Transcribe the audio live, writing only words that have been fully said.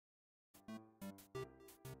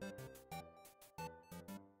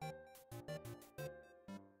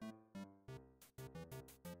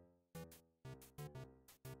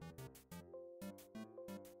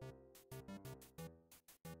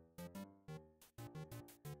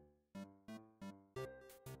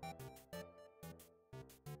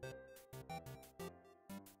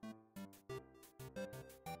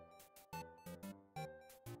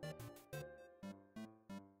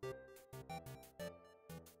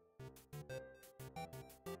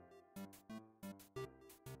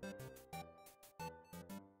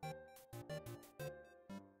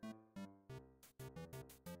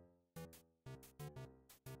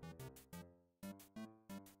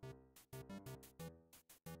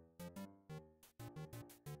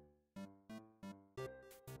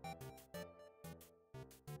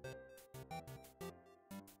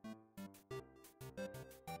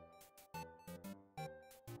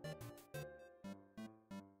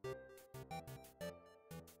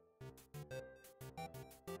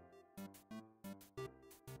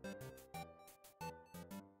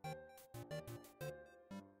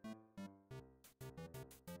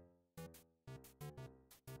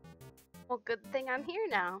Well, good thing I'm here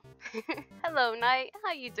now. Hello, Knight.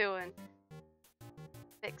 How you doing?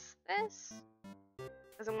 Fix this.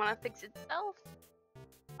 Doesn't want to fix itself.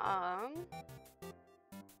 Uh-oh.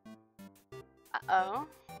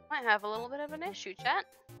 Might have a little bit of an issue, chat.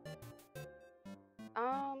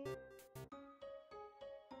 Bow,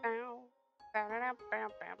 bow, bow, bow,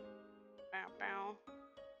 bow, bow.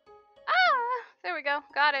 Ah! There we go.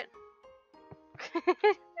 Got it.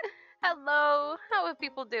 Hello. How are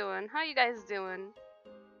people doing? How you guys doing?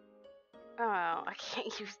 Oh, I can't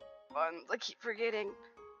use the buttons. I keep forgetting.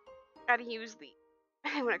 Gotta use the...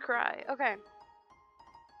 I'm gonna cry. Okay.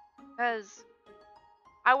 Because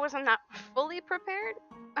I wasn't not fully prepared.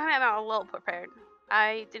 I'm not a little prepared.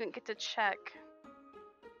 I didn't get to check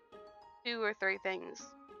 2 or 3 things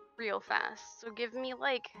real fast. So give me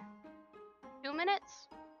like 2 minutes?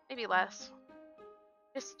 Maybe less.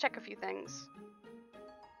 Just check a few things.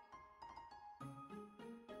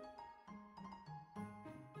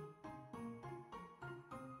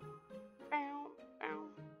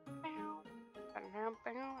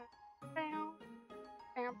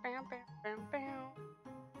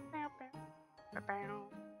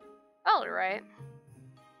 Alright.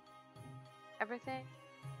 Everything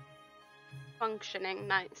functioning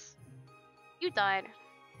nice. You died.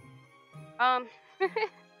 Can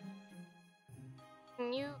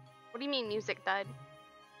you... What do you mean music died?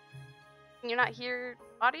 Can you not hear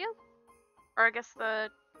audio? Or I guess the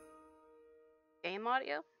game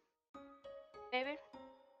audio? Maybe? Is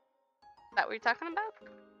that what you're talking about?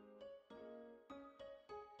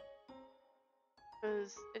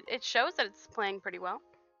 Because it shows that it's playing pretty well.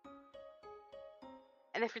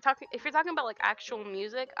 And if you're talking about like actual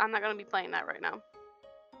music, I'm not gonna be playing that right now.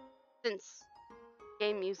 Since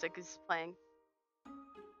game music is playing.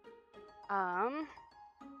 What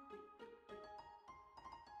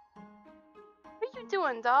are you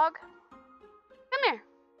doing, dog? Come here.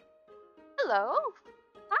 Hello.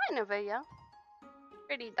 Hi, Nevaeh.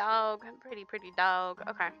 Pretty dog. Pretty dog.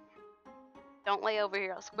 Okay. Don't lay over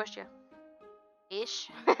here. I'll squish you. Ish.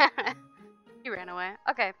 You ran away.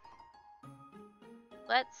 Okay.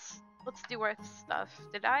 Let's do our stuff.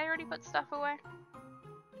 Did I already put stuff away?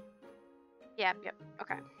 Yep.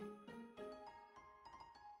 Okay.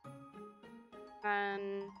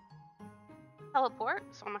 And teleport,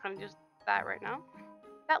 so I'm not gonna do that right now.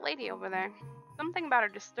 That lady over there. Something about her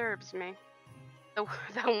disturbs me. The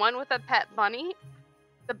one with a pet bunny?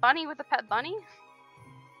 The bunny with a pet bunny?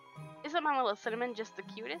 Isn't my little cinnamon just the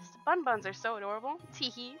cutest? Buns are so adorable.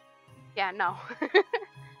 Teehee. Yeah, no.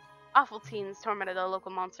 Awful teens tormented a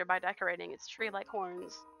local monster by decorating its tree like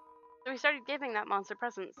horns. So we started giving that monster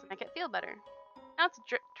presents to make it feel better. Now it's a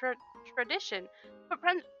tradition to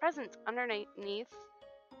put presents underneath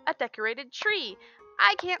a decorated tree.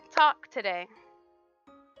 I can't talk today.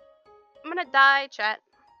 I'm gonna die, chat.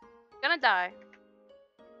 Gonna die.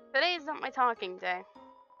 Today is not my talking day.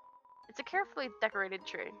 It's a carefully decorated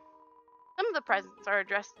tree. Some of the presents are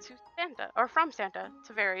addressed to Santa, or from Santa,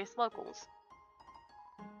 to various locals.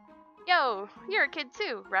 Yo, you're a kid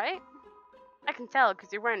too, right? I can tell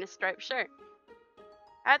because you're wearing a striped shirt.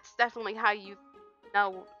 That's definitely how you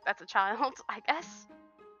know that's a child, I guess.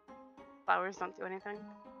 Flowers don't do anything.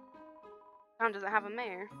 Town doesn't have a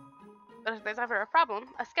mayor. But if there's ever a problem,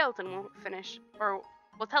 a skeleton will finish, or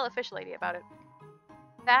will tell a fish lady about it.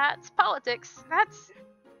 That's politics. That's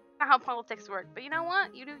not how politics work. But you know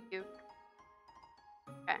what? You do you.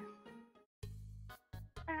 Okay.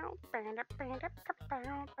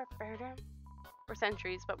 For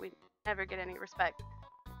centuries, but we never get any respect.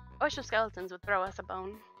 I wish the skeletons would throw us a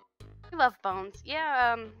bone. We love bones.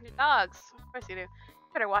 Yeah, your dogs. Of course you do. You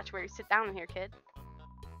better watch where you sit down here, kid.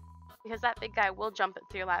 Because that big guy will jump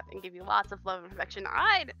into your lap and give you lots of love and affection.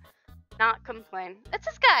 I'd not complain. It's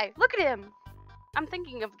this guy! Look at him! I'm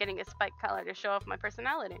thinking of getting a spike collar to show off my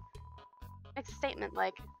personality. Makes a statement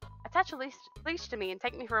like, attach a leash to me and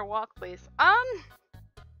take me for a walk, please.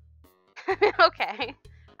 Okay.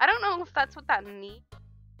 I don't know if that's what that means.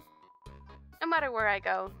 No matter where I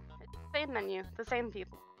go, it's the same menu, the same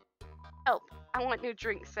people. Help. I want new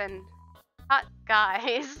drinks and hot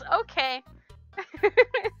guys. Okay.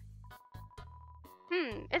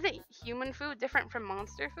 Isn't human food different from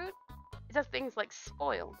monster food? It does things like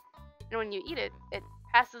spoil. And when you eat it, it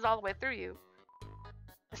passes all the way through you.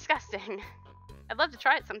 Disgusting. I'd love to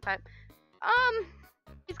try it sometime.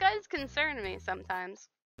 These guys concern me sometimes.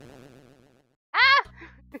 Ah!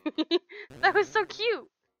 That was so cute!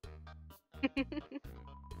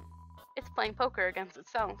 It's playing poker against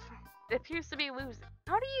itself. It appears to be losing.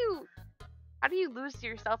 How do you lose to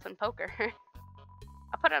yourself in poker?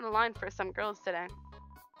 I put out a line for some girls today.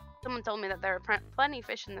 Someone told me that there are plenty of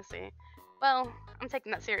fish in the sea. Well, I'm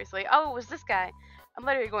taking that seriously. Oh, it was this guy. I'm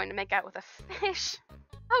literally going to make out with a fish.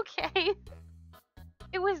 Okay.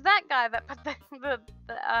 It was that guy that put the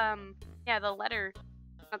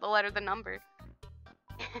number.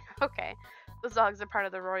 Okay. Those dogs are part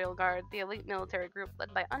of the Royal Guard, the elite military group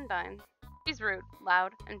led by Undine. She's rude,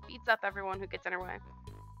 loud, and beats up everyone who gets in her way.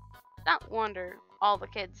 It's no wonder all the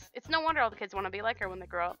kids want to be like her when they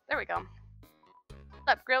grow up. There we go. What's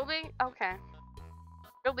up, Grilby? Okay.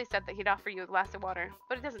 Grilby said that he'd offer you a glass of water,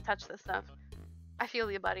 but he doesn't touch this stuff. I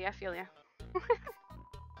feel you, buddy. I feel you.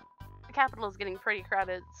 The capital is getting pretty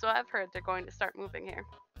crowded, so I've heard they're going to start moving here.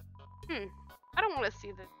 I don't want to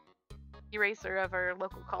see the eraser of our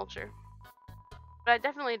local culture. But I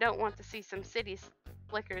definitely don't want to see some city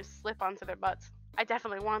slickers slip onto their butts. I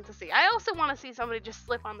also want to see somebody just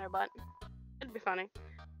slip on their butt. It'd be funny.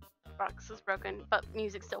 Box is broken, but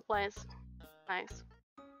music still plays. Nice.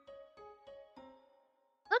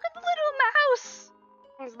 Look at the little mouse!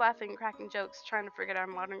 I was laughing, cracking jokes, trying to forget our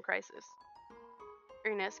modern crisis.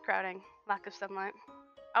 Greenness, crowding, lack of sunlight.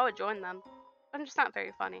 I would join them, but I'm just not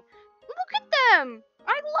very funny. Look at them!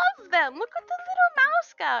 I love them! Look at the little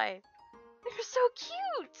mouse guy! They're so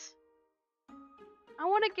cute! I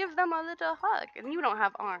want to give them a little hug, and you don't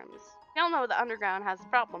have arms. We all know the underground has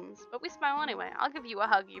problems, but we smile anyway. I'll give you a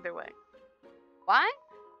hug either way. Why?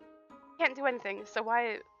 Can't do anything, so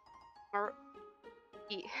why... I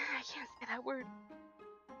can't say that word.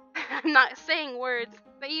 I'm not saying words.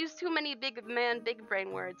 They use too many big man, big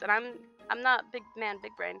brain words, and I'm not big man,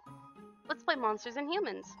 big brain. Let's play monsters and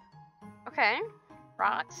humans. Okay.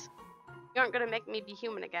 Rocks. You aren't gonna make me be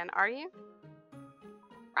human again, are you?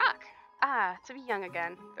 Rock. Ah, to be young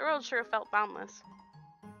again. The world sure felt boundless.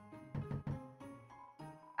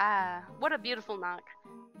 Ah, what a beautiful knock.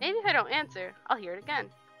 Maybe if I don't answer, I'll hear it again.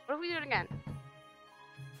 What if we do it again?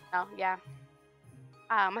 Oh, yeah.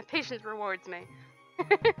 Ah, my patience rewards me.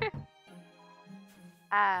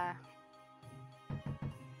 Ah.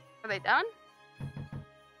 Are they done?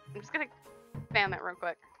 I'm just gonna fan that real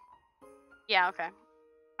quick. Yeah, okay.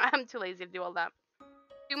 I'm too lazy to do all that.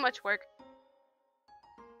 Too much work.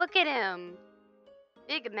 Look at him!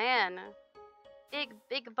 Big man. Big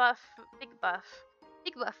buff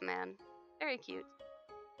man. Very cute.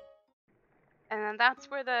 And then that's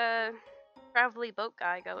where the Travelly boat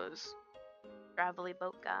guy goes. Travelly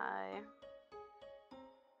boat guy.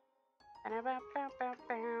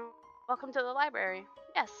 Welcome to the library.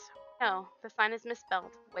 Yes. No, the sign is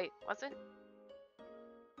misspelled. Wait, was it?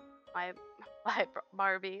 My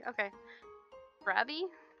Barbie. Okay. Brabby?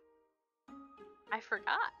 I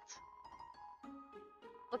forgot.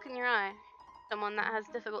 Look in your eye. Someone that has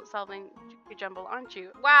difficult solving jumble, aren't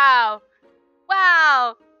you? Wow!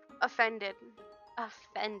 Wow! Offended.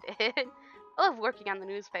 Offended. I love working on the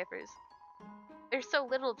newspapers. There's so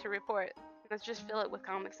little to report. Let's just fill it with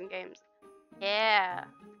comics and games. Yeah,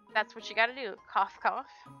 that's what you gotta do. Cough, cough.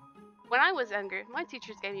 When I was younger, my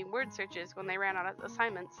teachers gave me word searches when they ran out of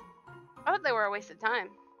assignments. I thought they were a waste of time.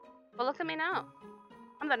 But look at me now.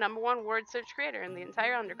 I'm the #1 word search creator in the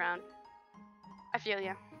entire underground. I feel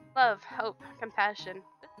ya. Love, hope, compassion.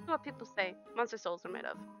 This is what people say monster souls are made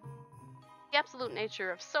of. The absolute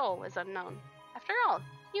nature of soul is unknown. After all,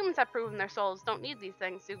 humans have proven their souls don't need these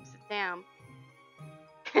things, so damn.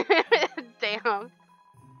 Damn.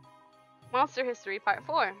 Monster History Part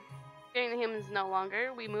 4. Getting the humans no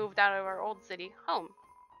longer, we moved out of our old city, home.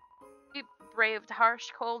 We braved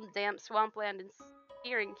harsh, cold, damp swampland and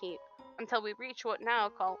searing heat until we reached what now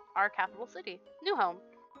call our capital city, New Home.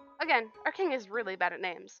 Again, our king is really bad at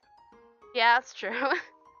names. Yeah, that's true.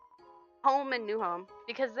 Home and New Home,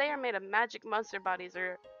 because they are made of magic monster bodies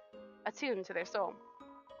are attuned to their soul.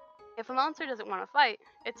 If a monster doesn't want to fight,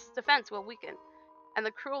 its defense will weaken, and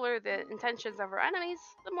the crueler the intentions of our enemies,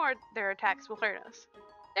 the more their attacks will hurt us.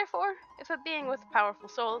 Therefore, if a being with a powerful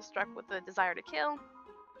soul is struck with the desire to kill,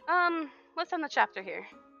 let's end the chapter here.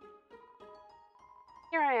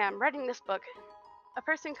 Here I am, writing this book. A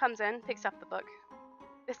person comes in, picks up the book.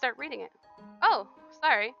 They start reading it. Oh,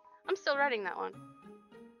 sorry, I'm still writing that one.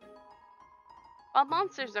 While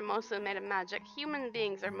monsters are mostly made of magic, human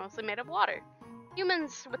beings are mostly made of water.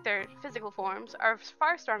 Humans, with their physical forms, are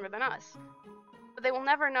far stronger than us, but they will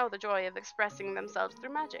never know the joy of expressing themselves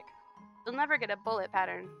through magic. They'll never get a bullet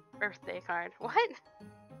pattern birthday card. What?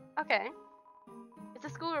 Okay.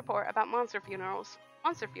 It's a school report about monster funerals.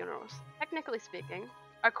 Monster funerals, technically speaking,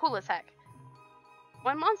 are cool as heck.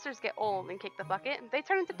 When monsters get old and kick the bucket, they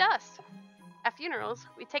turn into dust. At funerals,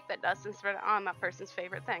 we take that dust and spread it on that person's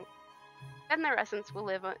favorite thing. Then their essence will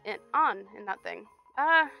live in that thing.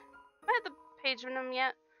 I had the page in them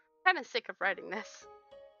yet. I'm kind of sick of writing this.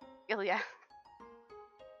 Yeah.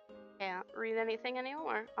 Can't read anything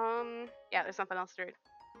anymore. Yeah, there's something else to read.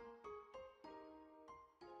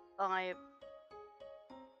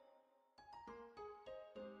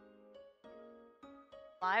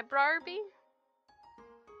 Library?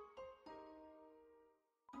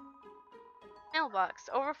 Mailbox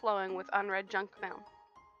overflowing with unread junk mail.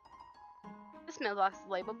 This mailbox is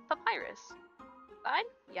labeled papyrus. Side?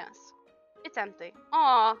 Yes. It's empty.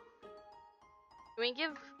 Aww. Can we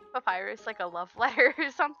give papyrus like a love letter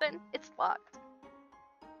or something? It's locked.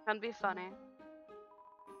 That'd be funny.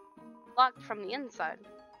 Locked from the inside.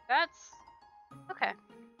 That's okay.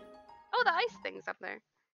 Oh, the ice thing's up there.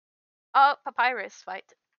 Oh, papyrus fight.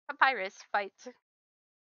 Papyrus fight.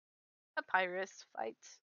 Papyrus fight.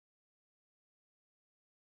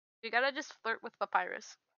 You gotta just flirt with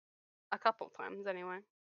papyrus. A couple times, anyway.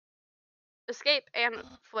 Escape and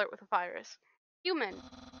flirt with papyrus. Human.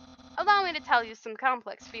 Allow me to tell you some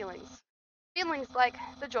complex feelings. Feelings like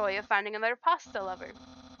the joy of finding another pasta lover,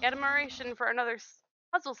 admiration for another's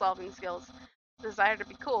puzzle-solving skills, desire to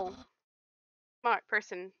be cool. Smart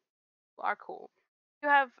person who are cool. You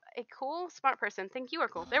have a cool, smart person think you are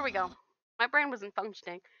cool. There we go. My brain wasn't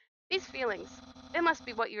functioning. These feelings, they must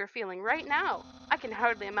be what you are feeling right now. I can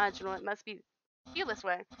hardly imagine what it must be to feel this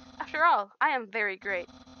way. After all, I am very great.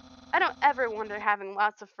 I don't ever wonder having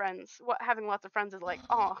lots of friends, what having lots of friends is like.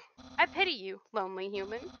 Aw, I pity you, lonely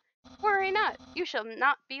human. Worry not, you shall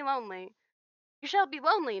not be lonely. You shall be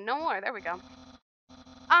lonely no more. There we go.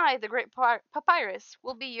 I, the great papyrus,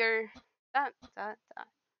 will be your...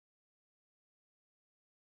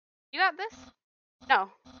 You got this? No.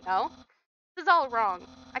 This is all wrong.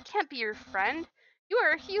 I can't be your friend. You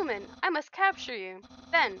are a human. I must capture you.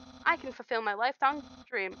 Then, I can fulfill my lifetime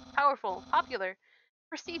dream. Powerful, popular,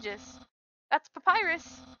 prestigious. That's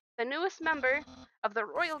Papyrus, the newest member of the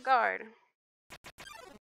Royal Guard.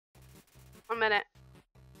 1 minute.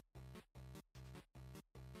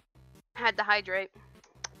 Had to hydrate.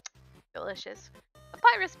 Delicious.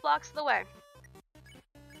 Papyrus blocks the way.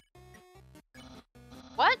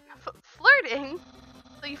 What? Flirting?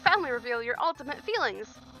 So you finally reveal your ultimate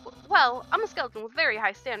feelings. Well, I'm a skeleton with very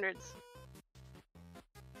high standards.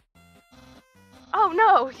 Oh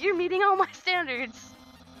no, you're meeting all my standards.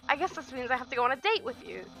 I guess this means I have to go on a date with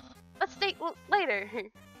you. Let's date later.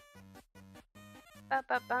 I'm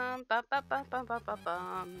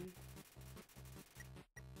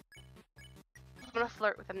gonna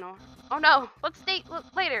flirt with him now. Oh no, let's date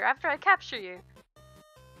later after I capture you.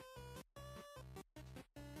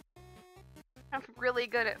 I'm really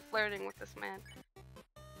good at flirting with this man.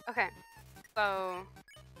 Okay, so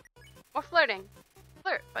more flirting.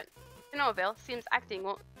 Flirt, but to no avail. Seems acting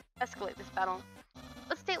won't escalate this battle.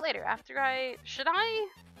 Let's date later after I... Should I?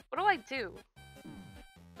 What do I do?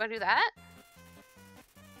 Do I do that?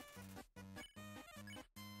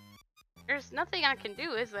 There's nothing I can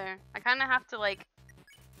do, is there? I kind of have to, like...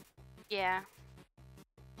 Yeah.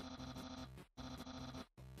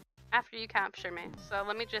 After you capture me. So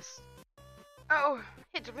let me just... Oh!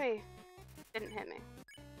 Hit me! Didn't hit me.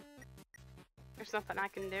 There's nothing I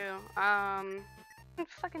can do.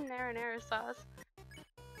 Fucking marinara sauce.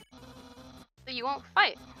 So you won't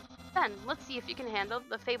fight. Then, let's see if you can handle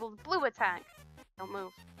the fabled blue attack. Don't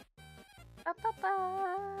move.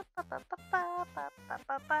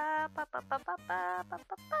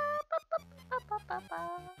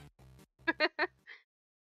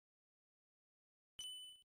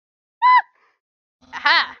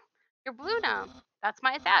 Aha! You're blue now. That's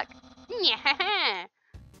my attack. Yeah.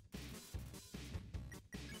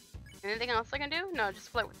 Anything else I can do? No, just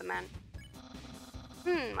flirt with the man.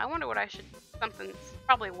 I wonder what I should... Something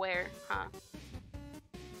probably wear, huh?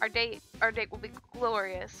 Our date will be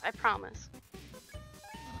glorious, I promise.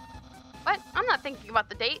 What? I'm not thinking about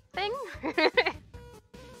the date thing.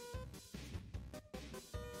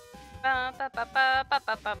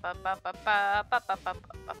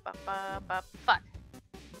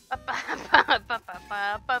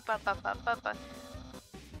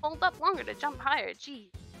 Hold up longer to jump higher.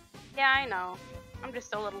 Gee. Yeah, I know. I'm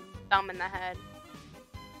just a little dumb in the head.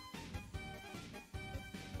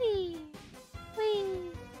 Whee! Whee!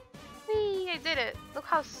 Whee! I did it! Look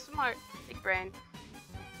how smart. Big brain.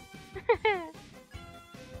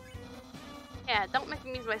 Yeah, don't make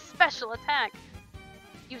me use my special attack.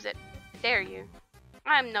 Use it. I dare you.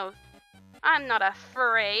 I'm no I'm not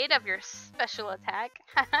afraid of your special attack.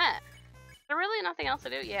 Haha. Is there really nothing else to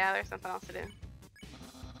do? Yeah, there's something else to do.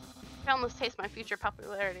 I can almost taste my future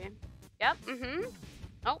popularity. Yep,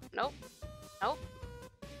 Nope, nope, nope.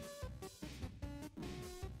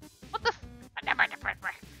 What the f-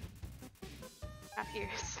 Not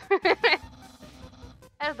ears.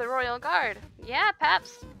 Head of the Royal Guard. Yeah,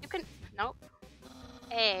 Paps. You can. Nope.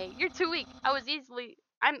 Hey, you're too weak. I was easily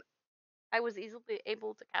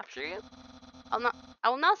able to capture you. I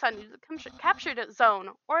will now send you to the captured zone,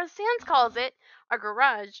 or as Sans calls it, a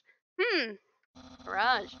garage.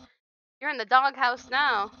 Garage. You're in the doghouse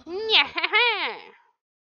now.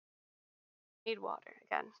 Need water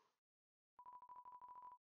again.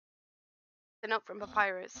 The note from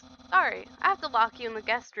Papyrus. Sorry, I have to lock you in the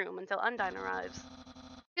guest room until Undine arrives.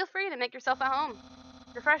 Feel free to make yourself at home.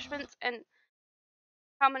 Refreshments and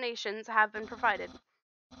combinations have been provided.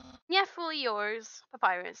 Yeah, fully yours,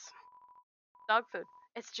 Papyrus. Dog food.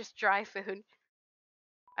 It's just dry food.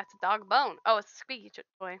 That's a dog bone. Oh, it's a squeaky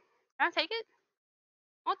toy. Can I take it?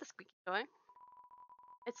 I want the squeaky toy.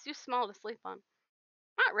 It's too small to sleep on.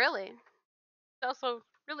 Not really. It's also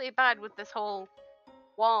really bad with this whole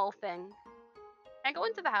wall thing. Can I go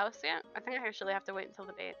into the house yet? I think I actually have to wait until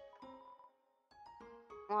the date.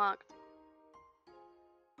 Locked.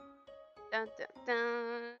 Dun, dun,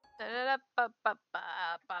 dun, da, da, da, ba, ba, ba,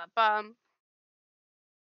 ba, bum.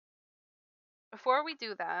 Before we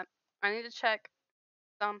do that, I need to check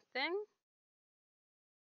something.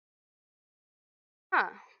 Huh.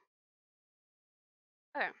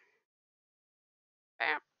 Okay.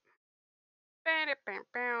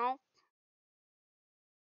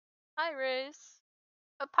 Papyrus.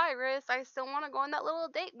 Papyrus, I still want to go on that little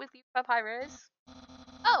date with you, Papyrus.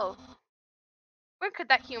 Oh, where could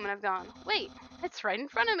that human have gone? Wait, it's right in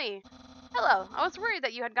front of me. Hello, I was worried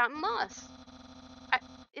that you had gotten lost.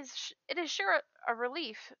 It is sure a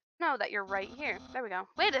relief to know that you're right here. There we go.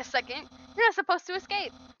 Wait a second. You're not supposed to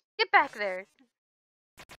escape. Get back there.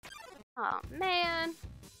 Oh, man.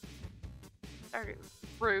 Sorry.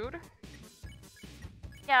 Rude.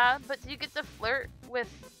 Yeah, but do you get to flirt with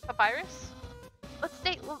Papyrus? Let's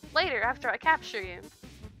date later after I capture you.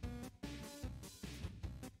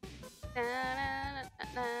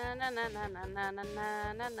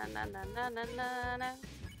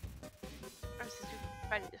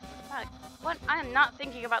 What? I am not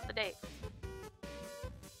thinking about the date.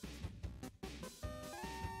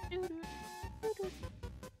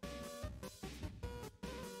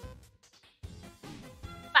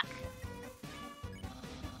 Fuck.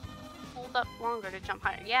 Hold up longer to jump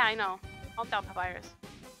higher. Yeah, I know. I'll tell Papyrus.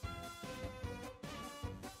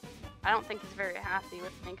 I don't think he's very happy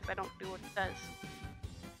with me because I don't do what he says.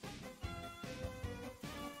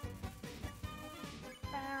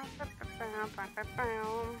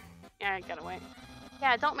 Yeah, I gotta wait.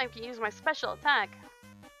 Yeah, don't make me use my special attack.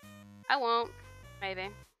 I won't. Maybe.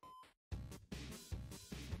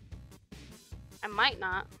 I might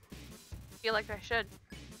not. Feel like I should.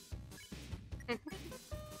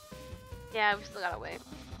 Yeah, we still gotta wait.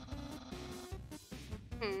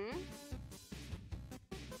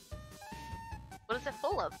 What is it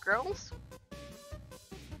full of, girls?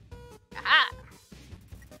 Ah!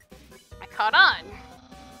 I caught on!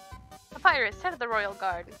 Papyrus, head of the Royal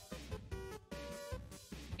Guard.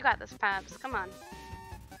 You got this, Pabs. Come on.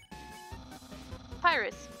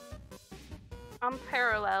 Papyrus.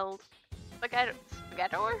 Unparalleled. Spaghetti?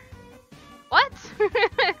 What?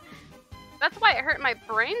 That's why it hurt my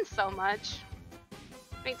brain so much.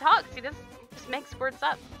 When he talks, he just makes words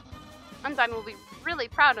up. Undine will be really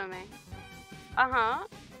proud of me. Uh-huh.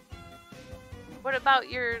 What about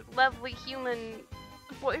your lovely human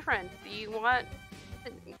boyfriend? Do you want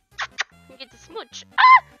to get to smooch?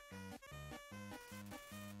 Ah!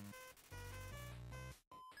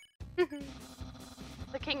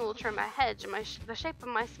 The king will trim a hedge in the shape of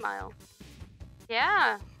my smile.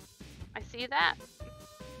 Yeah, I see that.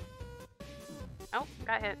 Oh,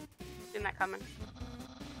 got hit. Seen that coming.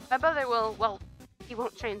 My brother will, well, he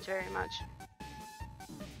won't change very much.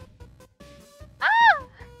 Ah!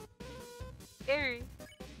 Scary.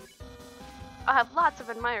 I'll have lots of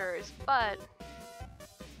admirers, but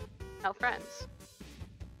no friends.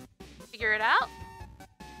 Figure it out?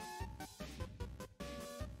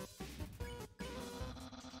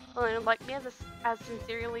 Well, you like me as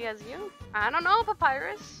sincerely as you? I don't know,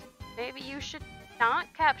 Papyrus. Maybe you should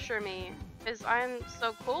not capture me, because I'm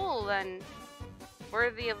so cool and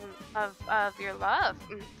worthy of your love.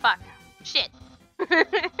 Fuck. Shit.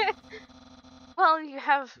 Well, you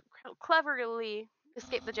have cleverly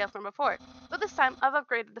escaped the jail from before, but this time I've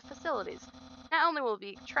upgraded the facilities. Not only will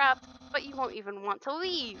we be trapped, But you won't even want to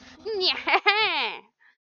leave.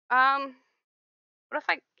 What if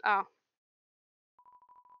oh.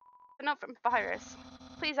 A note from Papyrus.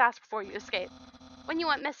 Please ask before you escape. When you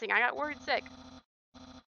went missing, I got worried sick.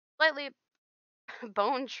 Slightly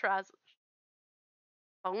bone trousled.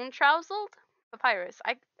 Papyrus.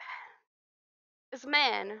 This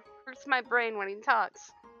man hurts my brain when he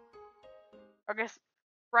talks. Or I guess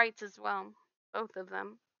writes as well. Both of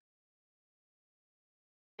them.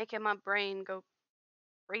 Making my brain go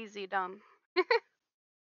crazy dumb.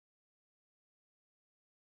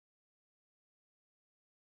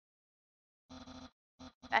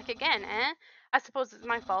 Back again, eh? I suppose it's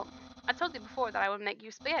my fault. I told you before that I would make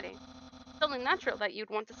you spaghetti. It's only natural that you'd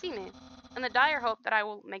want to see me, and the dire hope that I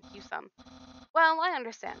will make you some. Well, I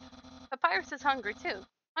understand. Papyrus is hungry too.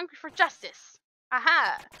 Hungry for justice.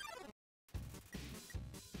 Aha!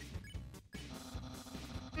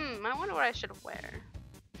 I wonder what I should wear.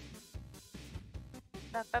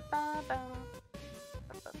 Well,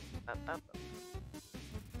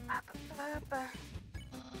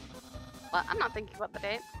 I'm not thinking about the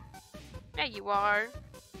date. Yeah, you are.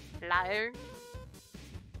 Liar.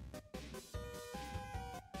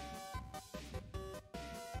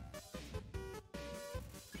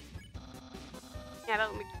 Yeah,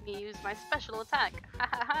 don't make me use my special attack. Ha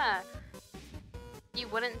ha ha. You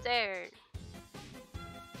wouldn't dare.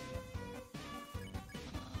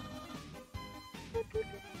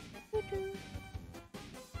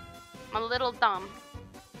 I'm a little dumb.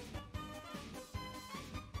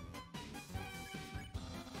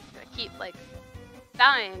 I keep, like,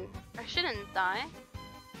 dying. I shouldn't die.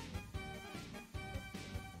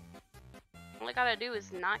 All I gotta do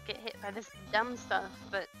is not get hit by this dumb stuff,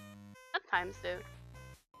 but sometimes do.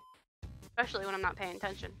 Especially when I'm not paying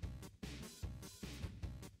attention.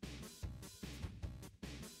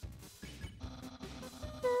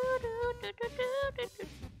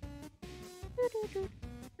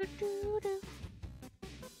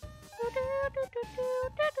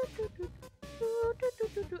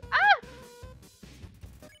 Ah!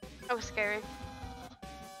 That was scary.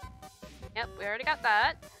 Yep, we already got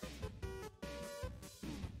that.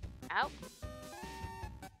 Ow.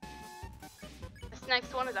 This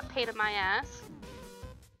next one is a pain in my ass.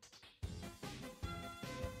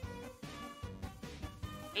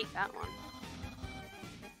 Hate that one.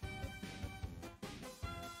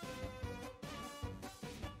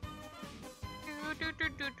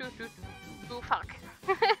 Oh, fuck.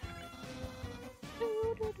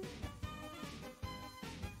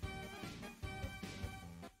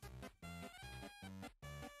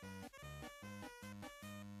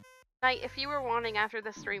 Knight, if you were wanting after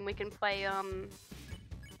the stream, we can play,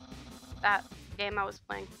 that game I was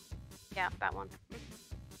playing. Yeah, that one.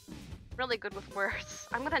 Really good with words.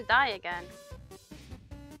 I'm gonna die again.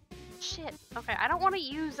 Shit. Okay, I don't want to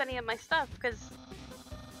use any of my stuff, because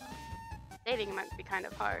dating might be kind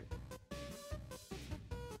of hard.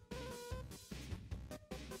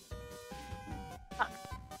 Fuck.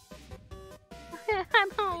 I'm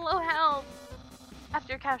on low health.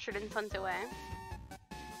 After captured and sent away.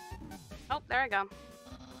 Oh, there I go.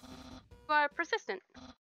 You are persistent.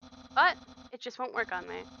 But it just won't work on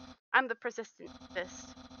me. I'm the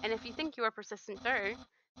persistentist. And if you think you are persistenter,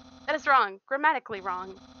 that is wrong. Grammatically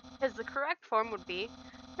wrong. Because the correct form would be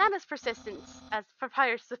not as persistent as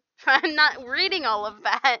Papyrus. I'm not reading all of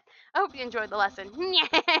that. I hope you enjoyed the lesson.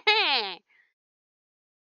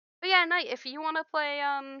 But yeah, Knight, if you want to play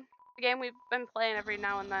the game we've been playing every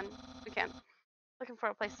now and then, we can. Looking for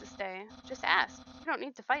a place to stay. Just ask. You don't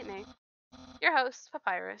need to fight me. Your host,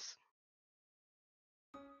 Papyrus.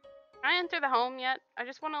 Can I enter the home yet? I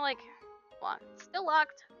just want to, like, lock. Still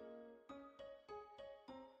locked.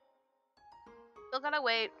 Still gotta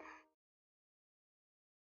wait.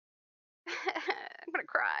 I'm gonna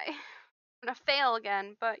cry. I'm gonna fail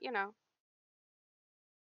again, but you know.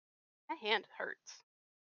 My hand hurts.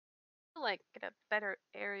 I feel like get a better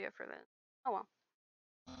area for this. Oh well.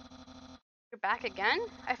 You're back again?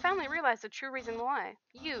 I finally realized the true reason why.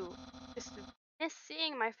 You just miss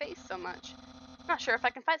seeing my face so much. Not sure if I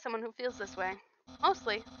can fight someone who feels this way.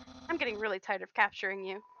 Mostly, I'm getting really tired of capturing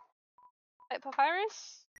you. Fight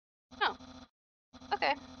Papyrus? No.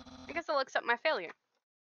 Okay. I guess I'll accept my failure.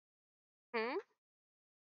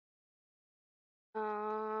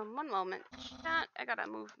 One moment. Chat, I gotta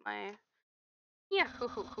move my... Yeah,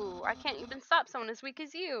 hoo. I can't even stop someone as weak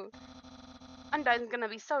as you. Undyne's gonna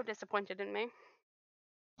be so disappointed in me.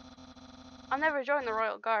 I'll never join the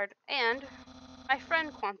Royal Guard, and my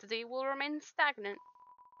friend quantity will remain stagnant.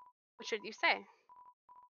 What should you say?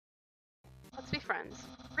 Let's be friends.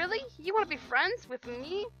 Really? You want to be friends with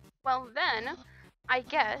me? Well then, I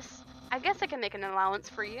guess I guess I can make an allowance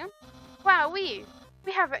for you. Wowee!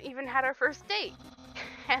 We haven't even had our first date.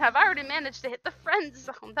 And I've already managed to hit the friend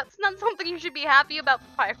zone. That's not something you should be happy about,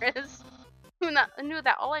 Papyrus. I knew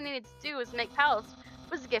that all I needed to do was make pals,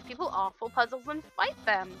 was to give people awful puzzles and fight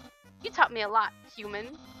them. You taught me a lot, human.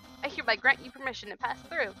 I hereby grant you permission to pass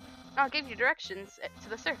through, and I'll give you directions to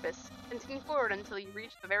the surface. Continue forward until you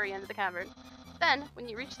reach the very end of the cavern. Then, when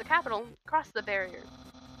you reach the capital, cross the barrier.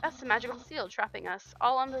 That's the magical seal trapping us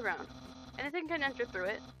all underground. Anything can enter through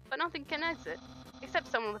it, but nothing can exit,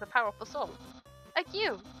 except someone with a powerful soul. Like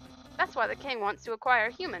you. That's why the king wants to acquire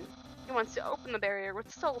a human. He wants to open the barrier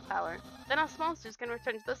with soul power. Then us monsters can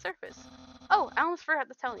return to the surface. Oh, I almost forgot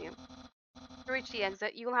to tell you. To reach the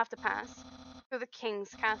exit, you will have to pass through the king's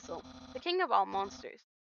castle. The king of all monsters.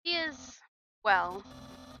 He is, well,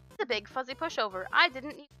 he's a big fuzzy pushover. I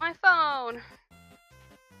didn't need my phone.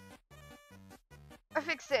 I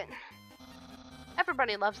fixed it.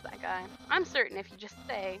 Everybody loves that guy. I'm certain if you just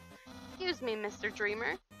say, "Excuse me, Mr.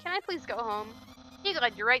 Dreamer, can I please go home?" He'd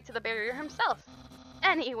guide you right to the barrier himself.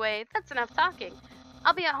 Anyway, that's enough talking.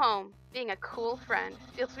 I'll be at home, being a cool friend.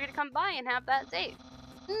 Feel free to come by and have that date.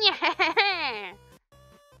 Yeah!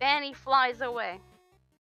 Then he flies away.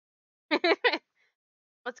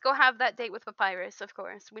 Let's go have that date with Papyrus, of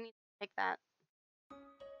course. We need to take that.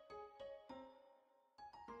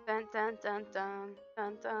 Dun dun dun dun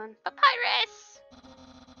dun dun. Papyrus!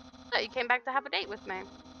 So you came back to have a date with me.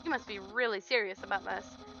 You must be really serious about this.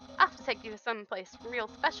 I have to take you to some place real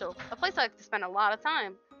special. A place I like to spend a lot of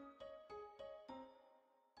time.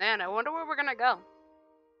 Man, I wonder where we're gonna go.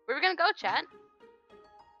 Where are we gonna go, chat?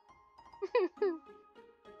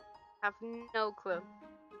 Have no clue.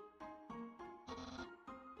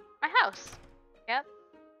 My house. Yep.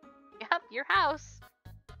 Yep, your house.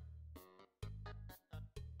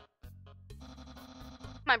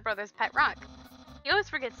 My brother's pet rock. He always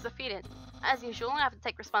forgets to feed it. As usual, I have to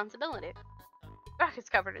take responsibility. The rock is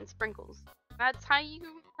covered in sprinkles. That's how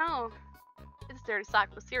you know. It's dirty sock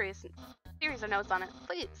with series of notes on it.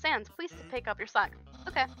 Please, Sans, please pick up your sock.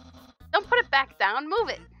 Okay. Don't put it back down. Move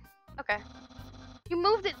it. Okay. You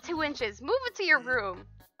moved it 2 inches. Move it to your room.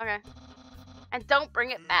 Okay. And don't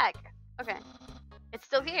bring it back. Okay. It's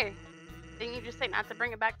still here. Didn't you just say not to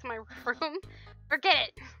bring it back to my room? Forget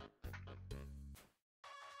it.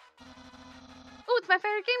 Ooh, it's my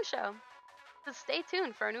favorite game show. So stay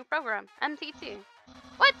tuned for a new program, MT2.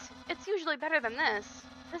 What? It's usually better than this.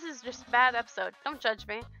 This is just a bad episode. Don't judge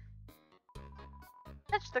me.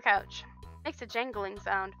 Touch the couch. Makes a jangling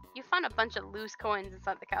sound. You find a bunch of loose coins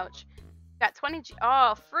inside the couch. Got 20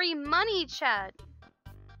 Oh, free money, Chad.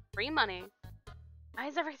 Free money. Why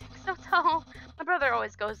is everything so tall? My brother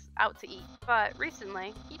always goes out to eat, but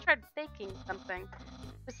recently he tried baking something.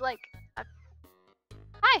 It was like a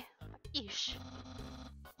quiche,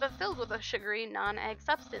 but filled with a sugary, non-egg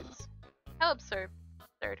substance. How absurd.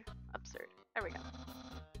 Absurd. There we go.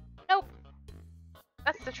 Nope.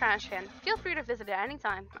 That's the trash can. Feel free to visit it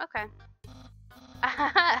anytime. Okay.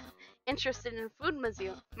 Interested in food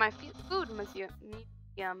museum. My food museum.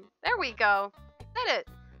 There we go. I said it.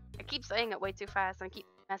 I keep saying it way too fast and I keep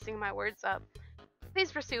messing my words up.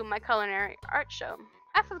 Please pursue my culinary art show.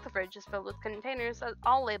 Half of the fridge is filled with containers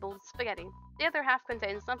all labeled spaghetti. The other half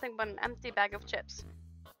contains nothing but an empty bag of chips.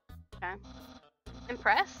 Okay.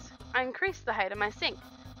 Impressed? I increased the height of my sink.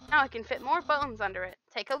 Now I can fit more bones under it.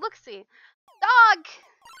 Take a look-see. Dog!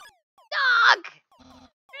 Dog!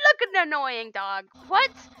 Look at the annoying dog.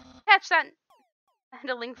 What? Catch that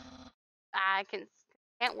handling. I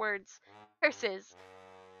can't words. Curses.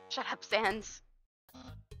 Shut up, Sans.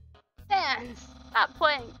 Sans! Stop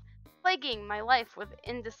plaguing my life with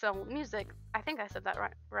indecile music. I think I said that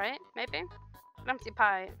right? Maybe? An empty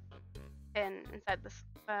pie pin inside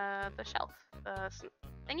the shelf. The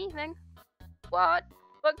thingy thing. What?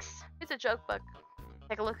 Books? It's a joke book.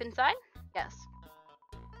 Take a look inside? Yes.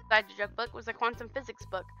 Inside the joke book was a quantum physics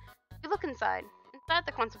book. You look inside. Inside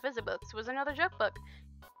the quantum physics books was another joke book.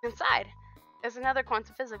 Inside, there's another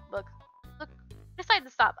quantum physics book. Look, decide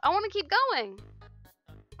to stop. I want to keep going.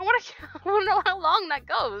 I want to know how long that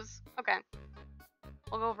goes. Okay.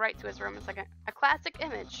 We'll go right to his room in a second. A classic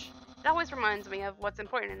image. It always reminds me of what's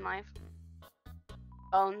important in life.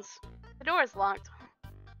 Bones. The door is locked.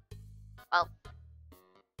 Well,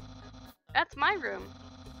 that's my room.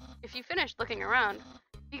 If you finished looking around,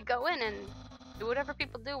 you could go in and do whatever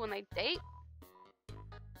people do when they date.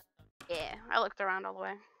 Yeah, I looked around all the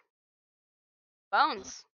way.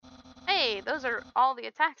 Bones. Hey, those are all the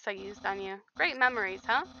attacks I used on you. Great memories,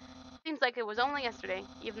 huh? Seems like it was only yesterday,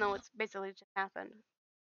 even though it's basically just happened.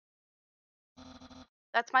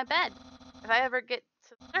 That's my bed. If I ever get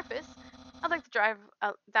to the surface, I'd like to drive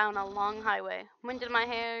down a long highway. Wind in my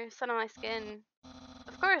hair, sun on my skin.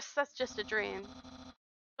 Of course, that's just a dream.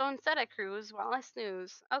 So instead I cruise while I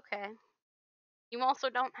snooze. Okay. You also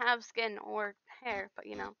don't have skin or hair, but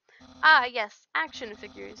you know. Ah, yes, action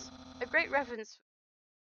figures. A great reference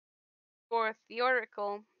for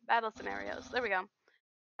theoretical battle scenarios. There we go.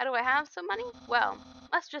 How do I have some money? Well,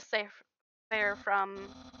 let's just say they're from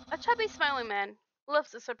a chubby smiling man who loves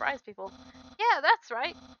to surprise people. Yeah, that's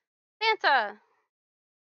right. Santa!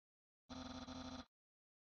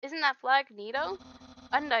 Isn't that flag neato?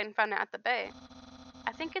 Undine found it at the bay.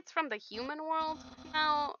 I think it's from the human world.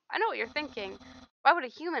 Now, I know what you're thinking. Why would a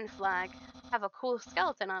human flag have a cool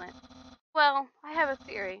skeleton on it? Well, I have a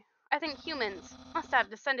theory. I think humans must have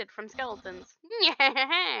descended from skeletons.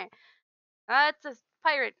 Yeah, that's a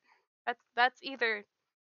pirate. That's either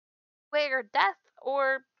way or death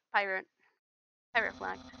or pirate. Pirate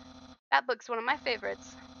flag. That book's one of my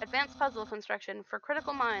favorites. Advanced puzzle construction for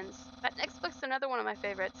critical minds. That next book's another one of my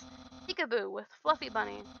favorites. Peekaboo with Fluffy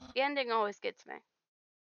Bunny. The ending always gets me.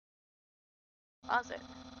 Closet.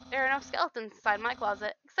 There are no skeletons inside my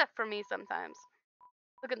closet, except for me sometimes.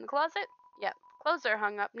 Look in the closet? Yep. Clothes are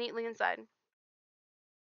hung up neatly inside.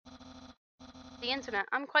 The internet.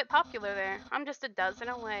 I'm quite popular there. I'm just a dozen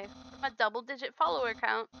away from a double-digit follower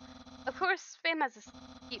count. Of course, fame has a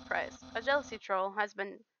steep price. A jealousy troll has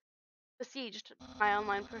been besieged my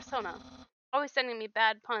online persona, always sending me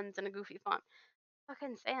bad puns in a goofy font.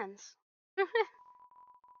 Fucking sans.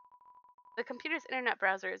 The computer's internet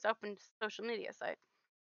browser is open to social media site.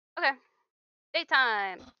 Okay. Date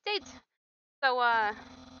time. Date. So,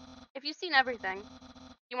 if you've seen everything,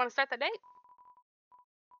 you want to start the date?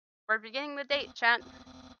 We're beginning the date, chat.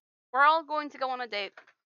 We're all going to go on a date.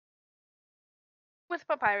 With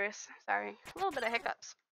Papyrus. Sorry. A little bit of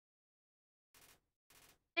hiccups.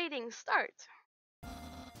 Dating start.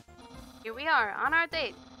 Here we are, on our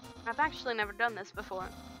date. I've actually never done this before.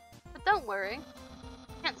 But don't worry.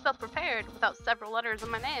 Can't spell prepared without several letters in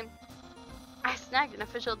my name. I snagged an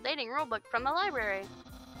official dating rulebook from the library.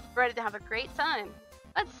 Ready to have a great time.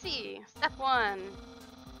 Let's see. Step 1.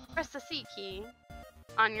 Press the C key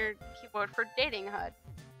on your keyboard for dating HUD.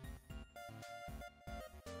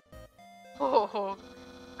 Oh,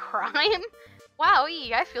 crime?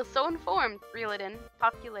 Wowee, I feel so informed. Reel it in.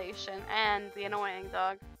 Population and the annoying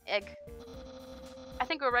dog. Egg. I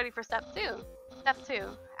think we're ready for step 2. Step 2.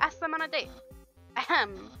 Ask them on a date.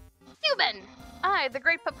 Ahem. Human! I, the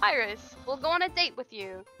great Papyrus, will go on a date with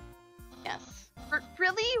you. Yes.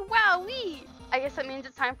 Really? Wowee! I guess that means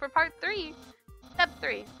it's time for part 3. Step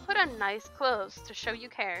 3. Put on nice clothes to show you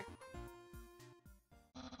care.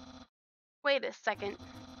 Wait a second.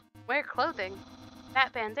 Wear clothing.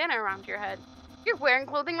 That bandana around your head. You're wearing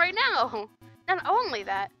clothing right now! Not only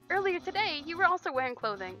that, earlier today you were also wearing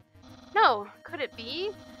clothing. No, could it be?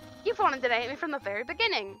 You've wanted to date me from the very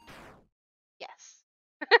beginning. Yes.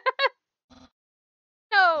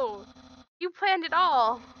 No! You planned it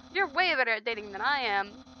all. You're way better at dating than I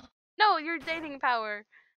am. No, your dating power.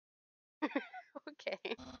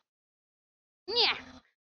 Okay. Yeah.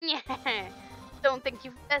 Yeah. Don't think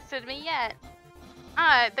you've bested me yet.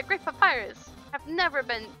 I, the great Papyrus, have never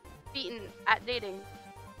been beaten at dating.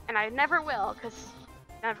 And I never will, because,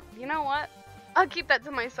 you know what? I'll keep that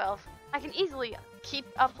to myself. I can easily keep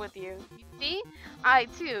up with you. You see? I,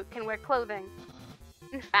 too, can wear clothing.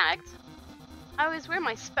 In fact, I always wear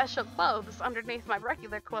my special clothes underneath my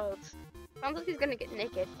regular clothes. Sounds like he's gonna get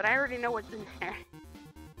naked, but I already know what's in there.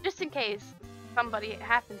 Just in case somebody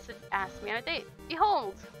happens to ask me on a date.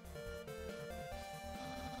 Behold!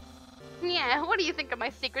 Yeah, what do you think of my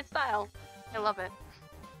secret style? I love it.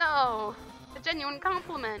 No, a genuine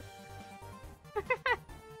compliment.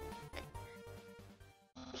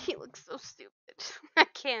 He looks so stupid. I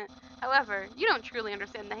can't. However, you don't truly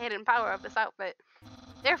understand the hidden power of this outfit.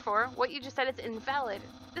 Therefore, what you just said is invalid.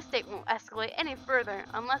 This date won't escalate any further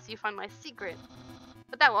unless you find my secret.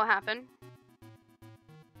 But that will happen.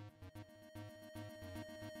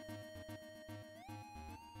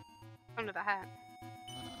 Under the hat.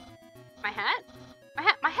 My hat? My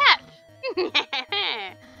hat! My hat!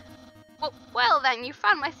 well then, you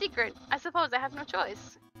found my secret. I suppose I have no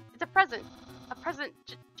choice. It's a present. A present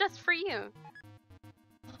just for you.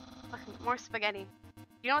 Fucking more spaghetti.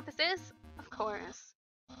 You know what this is? Of course.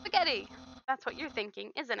 Spaghetti! That's what you're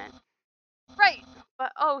thinking, isn't it? Right!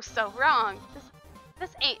 But oh so wrong.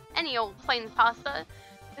 This ain't any old plain pasta.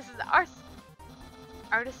 This is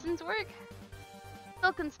artisan's work?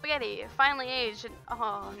 Silken spaghetti, finely aged and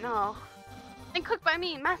oh no. And cooked by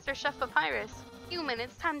me, Master Chef Papyrus. Human,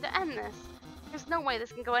 it's time to end this. There's no way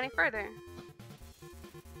this can go any further.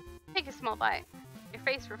 Take a small bite. Your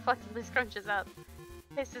face reflectively scrunches up.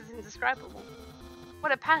 This is indescribable.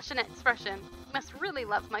 What a passionate expression. You must really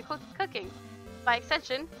love my cooking. By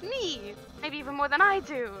extension, me! Maybe even more than I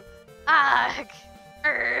do. Ugh!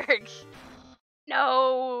 Urgh!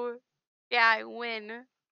 No! Yeah, I win.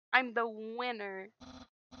 I'm the winner.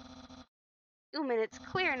 Uman, it's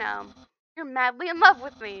clear now. You're madly in love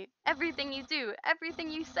with me. Everything you do, everything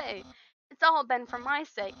you say. It's all been for my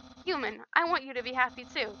sake. Human, I want you to be happy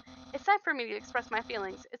too. It's time for me to express my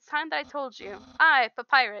feelings. It's time that I told you.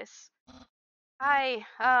 Papyrus.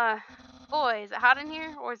 Boy, is it hot in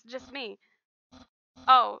here, or is it just me?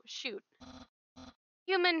 Oh, shoot.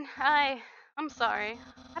 Human, I'm sorry.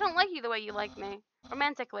 I don't like you the way you like me.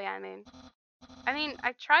 Romantically, I mean.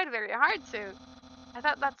 I tried very hard to. I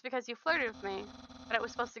thought that's because you flirted with me, that I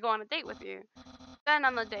was supposed to go on a date with you. Then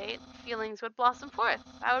on the date, feelings would blossom forth.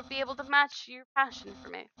 I would be able to match your passion for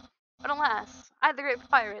me. But alas, I, the great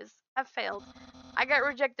papyrus, have failed. I got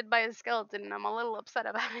rejected by a skeleton and I'm a little upset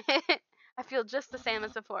about it. I feel just the same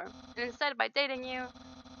as before. And instead, by dating you,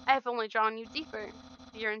 I have only drawn you deeper.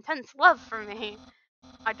 Your intense love for me.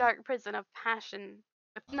 My dark prison of passion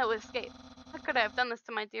with no escape. How could I have done this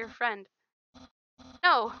to my dear friend?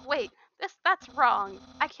 No, wait. That's wrong.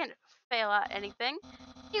 I can't fail at anything.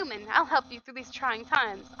 Human, I'll help you through these trying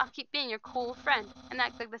times. I'll keep being your cool friend and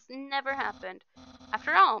act like this never happened.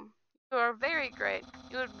 After all, you are very great.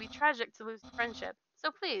 It would be tragic to lose friendship.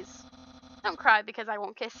 So please, don't cry because I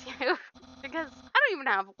won't kiss you. Because I don't even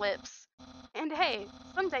have lips. And hey,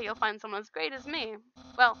 someday you'll find someone as great as me.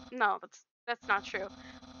 Well, no, that's not true.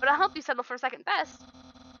 But I'll help you settle for second best.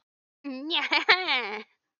 Yeah.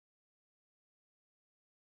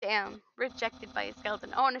 Damn, rejected by a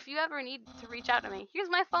skeleton. Oh, and if you ever need to reach out to me, here's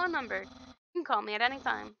my phone number. You can call me at any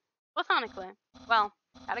time. Platonically. Well,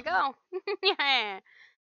 gotta go. Yeah.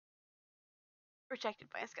 Rejected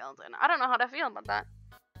by a skeleton. I don't know how to feel about that.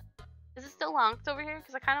 Is it still locked over here?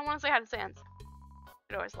 Because I kind of want to say hi to Sans.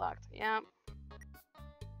 The door's locked. Yep.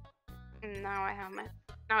 Now I have my...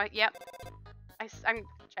 Yep. I'm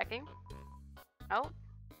checking. Oh.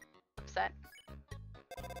 Upset.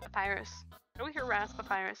 Papyrus. How do we harass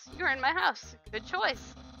Papyrus? You're in my house. Good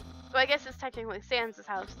choice. So I guess it's technically Sans'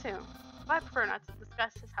 house too. But I prefer not to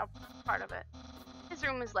discuss his house part of it. His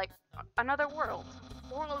room is like another world.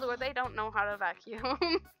 A world where they don't know how to vacuum.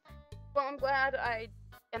 Well, I'm glad I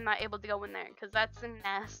am not able to go in there, because that's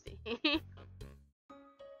nasty.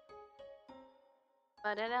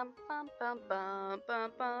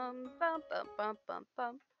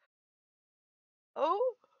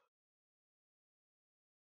 Oh!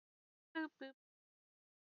 Boop, boop.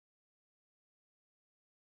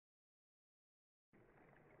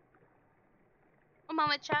 One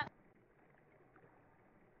moment, chat.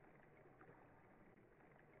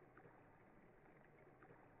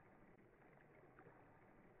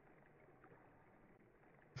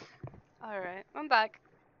 Alright, I'm back.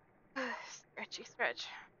 Stretchy stretch.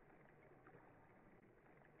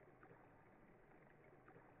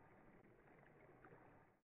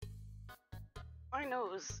 My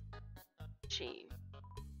nose. She.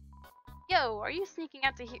 Yo, are you sneaking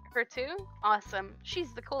out to her too? Awesome.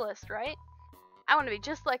 She's the coolest, right? I want to be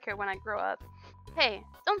just like her when I grow up. Hey,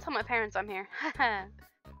 don't tell my parents I'm here. Haha.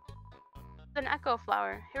 It's an echo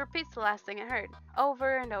flower. It repeats the last thing it heard.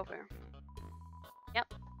 Over and over.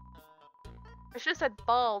 Yep. I should have said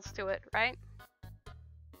balls to it, right?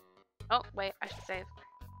 Oh, wait, I should save.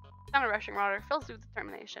 Sound of rushing water fills you with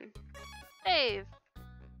determination. Save!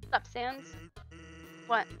 What's up, Sans?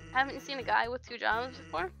 What, haven't you seen a guy with 2 jobs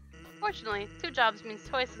before? Fortunately, 2 jobs means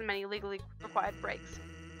twice as many legally required breaks.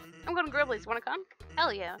 I'm going to Gribbly's, wanna come?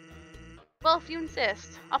 Hell yeah. Well, if you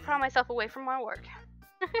insist, I'll pry myself away from my work.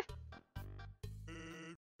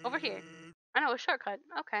 Over here. I know a shortcut.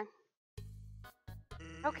 Okay.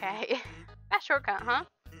 Okay. That shortcut, huh?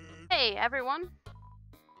 Hey, everyone.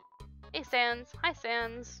 Hey, Sans. Hi,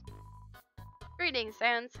 Sans. Greetings,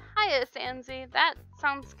 Sans. Hiya, Sansy. That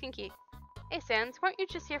sounds kinky. Hey, Sans, weren't you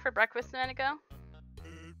just here for breakfast a minute ago?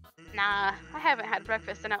 Nah, I haven't had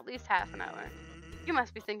breakfast in at least half an hour. You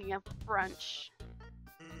must be thinking of brunch.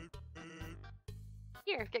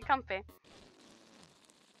 Here, get comfy.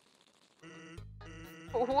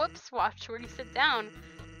 Whoops, watch where you sit down.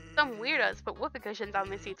 Some weirdos put whoopee cushions on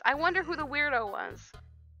these seats. I wonder who the weirdo was.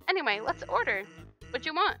 Anyway, let's order. What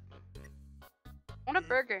you want? I want a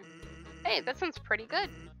burger. Hey, that sounds pretty good.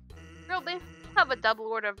 Girlby, I'll have a double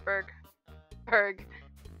order of Berg.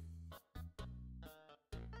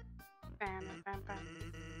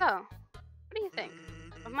 So, what do you think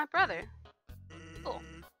of my brother? Cool.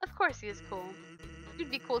 Of course he is cool.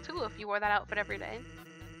 You'd be cool too if you wore that outfit every day.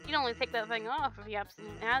 You'd only take that thing off if you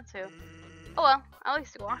absolutely had to. Oh well, at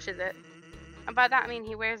least he washes it. And by that I mean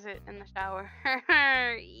he wears it in the shower.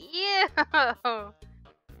 Ew!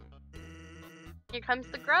 Here comes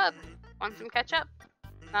the grub. Want some ketchup?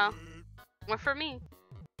 No. More for me.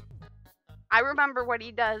 I remember what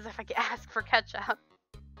he does if I ask for ketchup.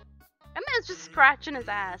 That man's just scratching his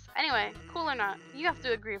ass. Anyway, cool or not, you have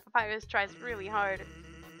to agree Papyrus tries really hard.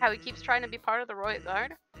 How he keeps trying to be part of the Royal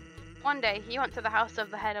Guard. One day, he went to the house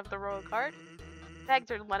of the head of the Royal Guard, begged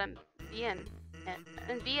her to let him be in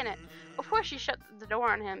it. Of course, she shut the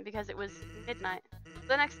door on him because it was midnight.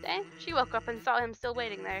 The next day, she woke up and saw him still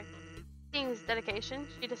waiting there. Seeing his dedication,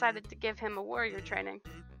 she decided to give him a warrior training.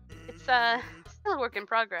 It's still a work in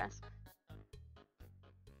progress.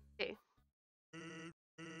 See.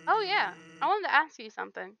 Oh yeah, I wanted to ask you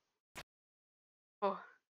something. Oh.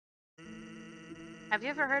 Have you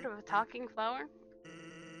ever heard of a talking flower?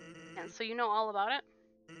 And so you know all about it?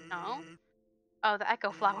 No? Oh, the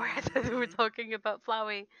echo flower. I thought we were talking about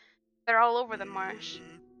Flowey. They're all over the marsh.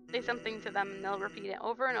 Say something to them and they'll repeat it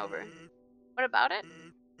over and over. What about it?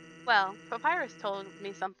 Well, Papyrus told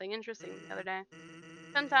me something interesting the other day.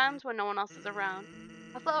 Sometimes when no one else is around,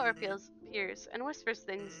 a flower appears and whispers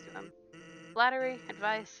things to him. Flattery,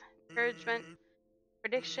 advice, encouragement,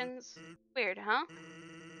 predictions. Weird, huh?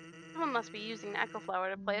 Someone must be using the echo flower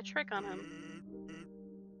to play a trick on him.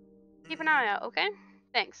 Keep an eye out, okay?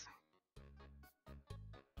 Thanks.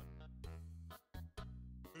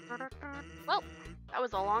 Well, that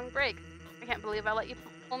was a long break. I can't believe I let you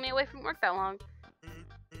pull me away from work that long.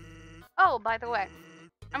 Oh, by the way,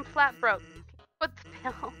 I'm flat broke. What the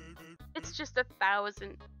hell? It's just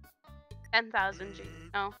 1,000, 10,000 G.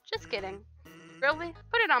 No, just kidding. Really?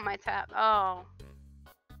 Put it on my tab. Oh,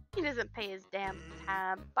 he doesn't pay his damn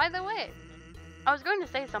tab. By the way, I was going to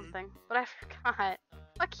say something, but I forgot.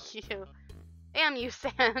 Fuck you. Damn you,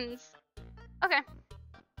 Sans. Okay,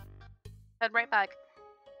 head right back.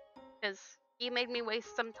 Because he made me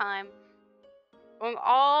waste some time going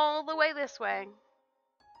all the way this way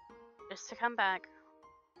just to come back.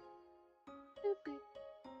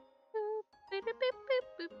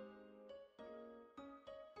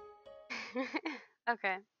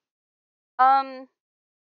 Okay.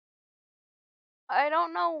 I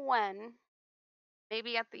don't know when.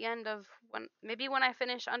 Maybe at the end of maybe when I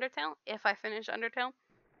finish Undertale, if I finish Undertale.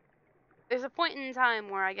 There's a point in time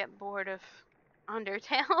where I get bored of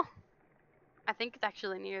Undertale. I think it's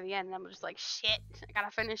actually near the end, and I'm just like, shit, I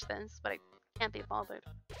gotta finish this, but I can't be bothered.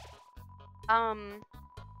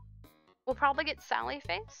 We'll probably get Sally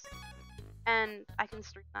Face, and I can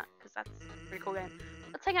stream that, because that's a pretty cool game.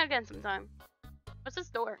 Let's hang out again sometime. What's this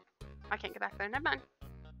door? I can't get back there, never mind.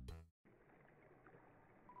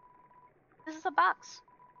 This is a box.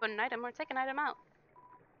 Put an item or take an item out.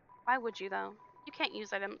 Why would you, though? You can't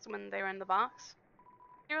use items when they're in the box.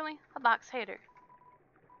 Purely a box hater.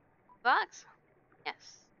 Box?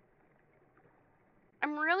 Yes.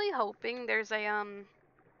 I'm really hoping there's a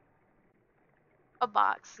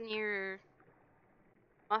box near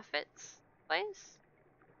Muffet's place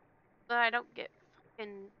so that I don't get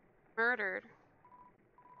fucking murdered.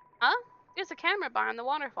 Huh? There's a camera behind the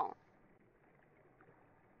waterfall.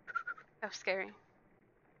 That was scary.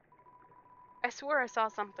 I swore I saw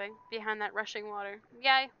something behind that rushing water.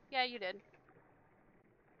 Yeah, you did.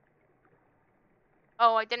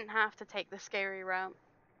 Oh, I didn't have to take the scary route.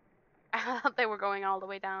 I thought they were going all the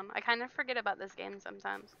way down. I kind of forget about this game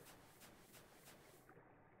sometimes.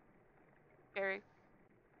 Scary.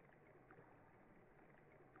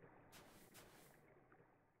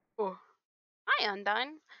 Oh. Hi,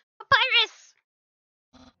 Undine. Papyrus!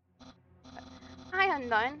 Hi,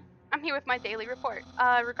 Undine. I'm here with my daily report.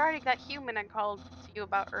 Regarding that human I called to you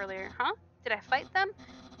about earlier, huh? Did I fight them?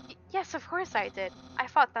 Yes, of course I did. I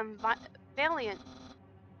fought them valiantly?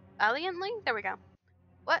 There we go.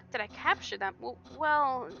 What? Did I capture them?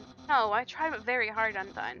 Well, no, I tried very hard,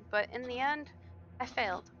 Undine, but in the end, I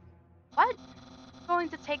failed. What? Going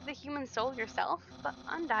to take the human soul yourself? But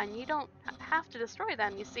Undine, you don't have to destroy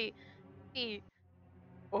them, you see.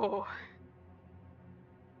 Oh.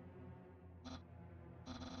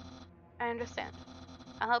 I understand.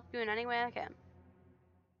 I'll help you in any way I can.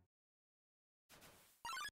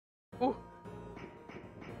 Ooh.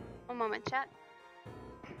 One moment, chat.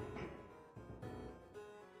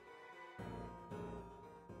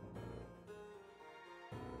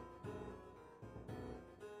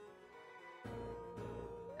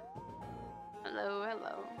 Hello,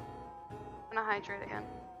 hello. I'm gonna hydrate again.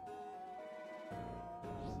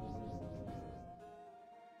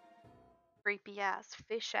 Creepy ass,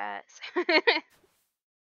 fish ass.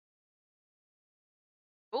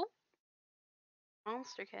 Oh,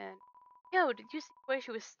 monster kid. Yo, did you see the way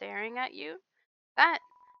she was staring at you? That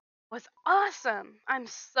was awesome. I'm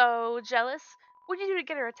so jealous. What'd you do to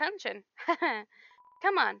get her attention?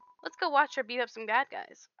 Come on, let's go watch her beat up some bad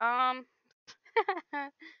guys. I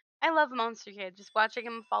love Monster Kid. Just watching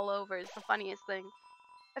him fall over is the funniest thing.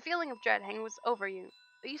 A feeling of dread hangs over you,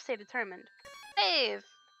 but you stay determined. Save!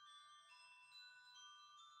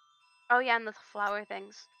 Oh yeah, and the flower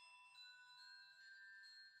things.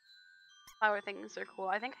 Flower things are cool.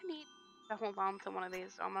 I think I need to hold on to one of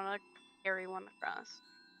these, so I'm gonna carry one across.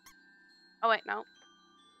 Oh wait, no.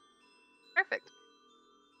 Perfect.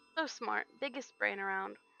 So smart. Biggest brain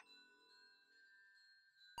around.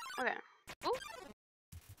 Okay. Ooh.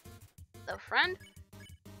 So friend,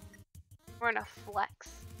 we're gonna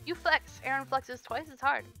flex. You flex. Aaron flexes twice as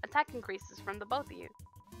hard. Attack increases from the both of you.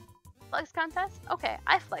 Flex contest? Okay,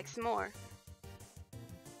 I flex more.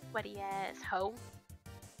 Sweaty ass hoe.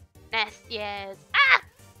 Nasty ass. Ah!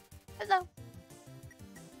 Hello.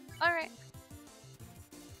 Alright.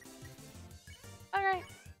 Alright.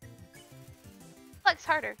 Flex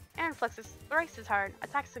harder. Aaron flexes thrice as hard.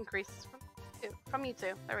 Attacks increases from you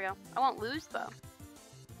two. There we go. I won't lose though.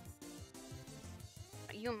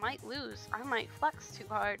 You might lose. I might flex too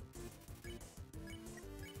hard.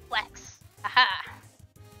 Flex. Aha!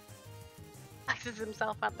 Flexes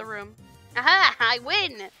himself out the room. Aha! I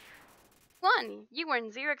win! Won! You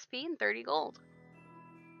earn 0 XP and 30 gold.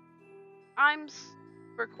 I'm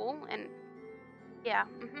super cool and yeah,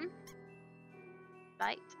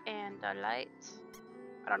 Light and a light.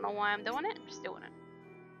 I don't know why I'm doing it. I'm just doing it.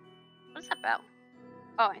 What is that bell?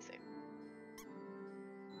 Oh, I see.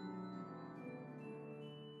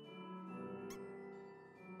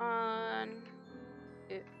 On.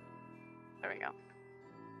 There we go.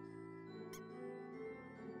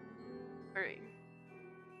 3.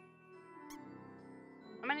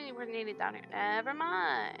 How many were needed down here? Never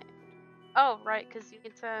mind. Oh, right, because you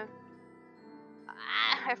get to.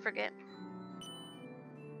 I forget.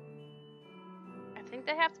 I think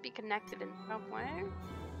they have to be connected in some way.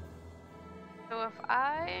 So if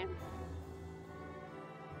I.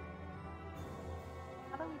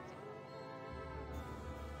 How do we do?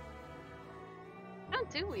 How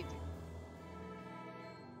do we do?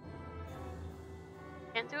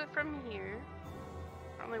 Can't do it from here.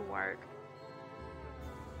 Probably work.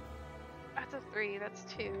 That's a 3. That's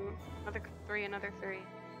 2. Another 3. Another 3.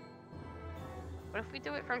 What if we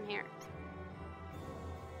do it from here?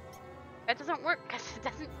 That doesn't work because it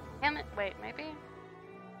doesn't. Damn it. Wait, maybe.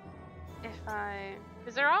 If I.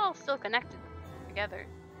 Because they're all still connected together.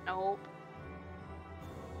 Nope.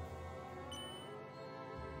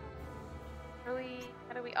 How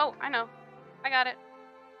do we? Oh, I know. I got it.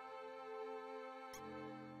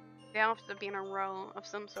 They all have to be in a row of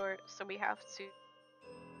some sort, so we have to.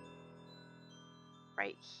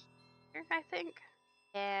 Right here, I think.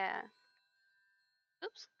 Yeah.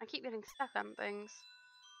 Oops, I keep getting stuck on things.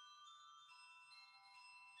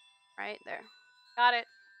 Right there. Got it.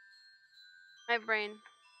 My brain.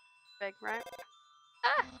 Big, right?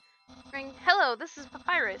 Ah! Ring. Hello, this is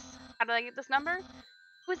Papyrus. How did I get this number?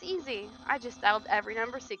 It was easy. I just dialed every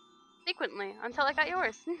number sequentially until I got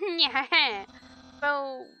yours. Yeah.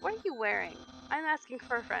 So, what are you wearing? I'm asking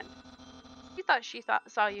for a friend. She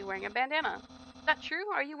saw you wearing a bandana. Is that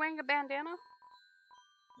true? Are you wearing a bandana?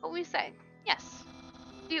 What will you say? Yes.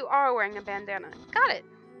 You are wearing a bandana. Got it.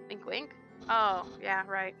 Wink wink. Oh, yeah,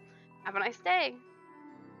 right. Have a nice day.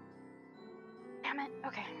 Damn it.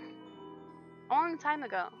 Okay. A long time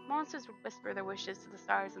ago, monsters would whisper their wishes to the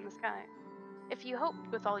stars in the sky. If you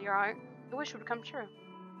hoped with all your heart, the wish would come true.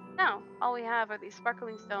 Now, all we have are these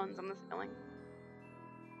sparkling stones on the ceiling.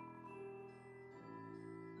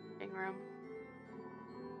 Waiting room.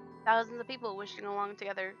 Thousands of people wishing along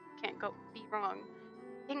together can't be wrong.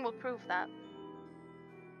 King will prove that.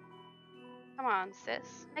 Come on,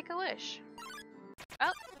 sis. Make a wish.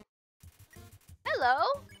 Oh.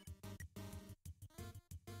 Hello.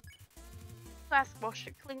 Basketball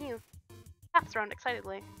should clean you. Taps around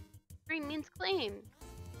excitedly. Green means clean.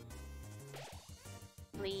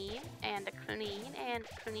 Clean and a clean and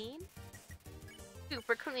clean.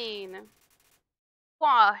 Super clean.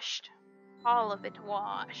 Washed. All of it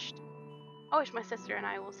washed. I wish my sister and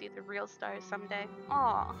I will see the real stars someday.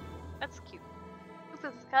 Aw, that's cute.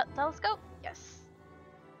 Look at the telescope? Yes.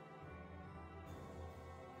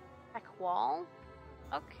 Like wall?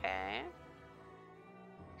 Okay.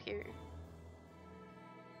 Here.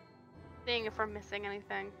 Seeing if we're missing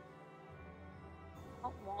anything.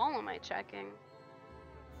 What wall am I checking?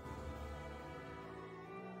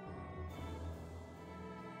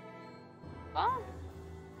 Oh.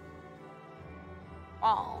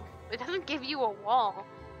 Wall. It doesn't give you a wall.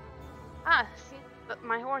 Ah, see, but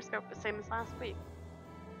my horoscope was the same as last week.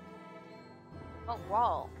 Oh,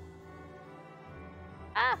 wall.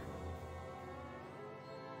 Ah!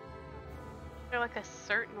 Is there like a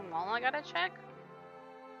certain wall I gotta check?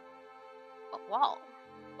 What wall?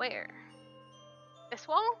 Where? This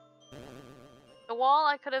wall? The wall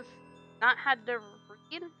I could have not had to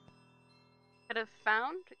read? Could have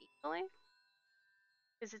found easily?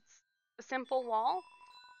 Because it's a simple wall?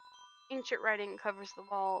 Ancient writing covers the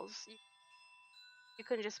walls. You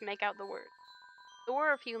couldn't just make out the words. The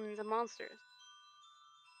war of humans and monsters.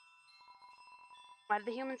 Why did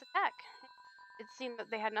the humans attack? It seemed that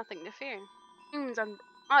they had nothing to fear. Humans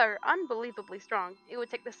are unbelievably strong. It would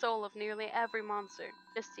take the soul of nearly every monster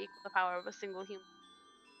just to equal the power of a single human.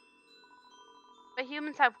 But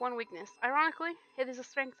humans have one weakness. Ironically, it is the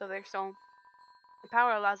strength of their soul. The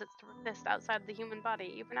power allows it to persist outside the human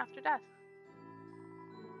body, even after death.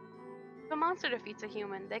 If a monster defeats a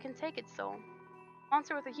human, they can take its soul. A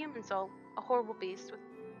monster with a human soul, a horrible beast with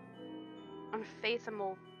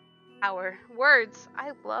unfathomable power. Words!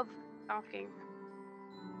 I love talking.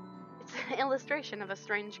 It's an illustration of a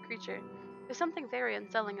strange creature. There's something very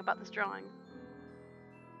unsettling about this drawing.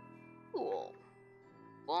 Cool.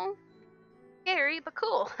 Cool? Scary, but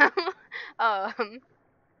cool. um,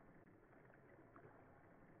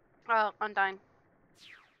 Undyne.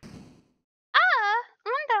 Ah!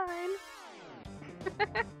 Undyne!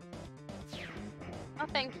 Oh,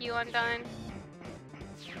 thank you, Undyne.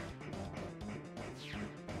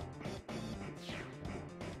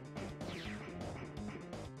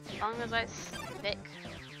 As long as I stick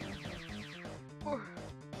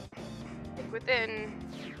within.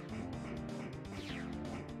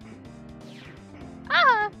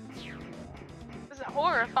 Ah! This is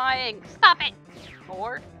horrifying. Stop it!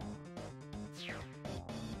 Or.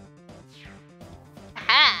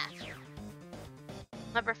 Ha!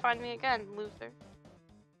 Never find me again, loser.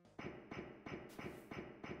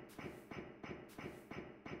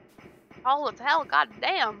 Tall as hell,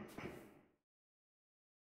 goddamn.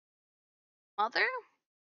 Mother?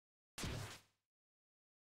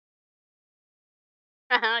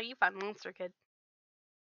 You find monster kid.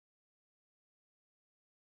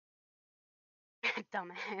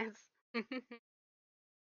 Dumbass.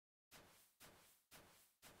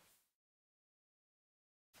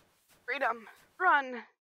 Freedom. Run.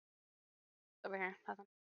 Over here. Nothing.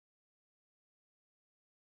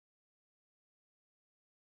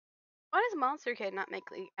 Why does Monster Kid not make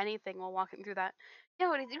anything while walking through that?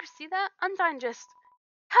 Yo, did you see that? Undyne just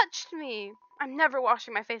touched me. I'm never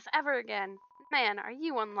washing my face ever again. Man, are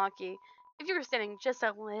you unlucky. If you were standing just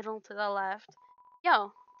a little to the left.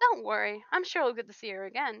 Yo, don't worry. I'm sure we'll get to see her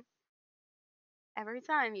again. Every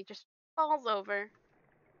time he just falls over.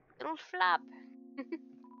 Little flap.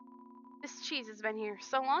 This cheese has been here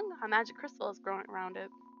so long, a magic crystal is growing around it.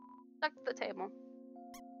 Stuck to the table.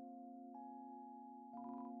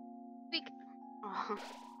 Squeak. Oh.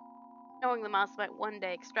 Knowing the mouse might one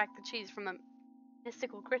day extract the cheese from the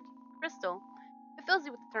mystical crystal, it fills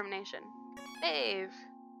you with determination. Dave!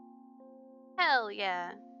 Hell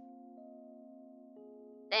yeah!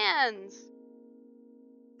 Stands!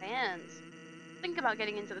 Stands. Think about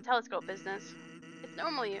getting into the telescope business. It's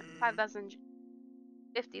normally 5,000 G,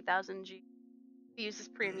 50,000 G to use this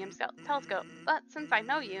premium telescope, but since I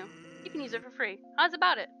know you, you can use it for free. How's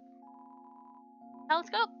about it?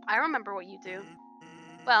 Telescope? I remember what you do.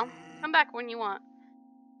 Well, come back when you want.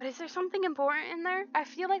 But is there something important in there? I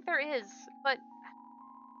feel like there is, but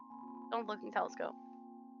don't look in telescope.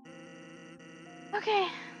 Okay,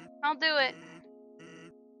 I'll do it.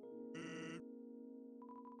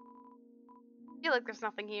 I feel like there's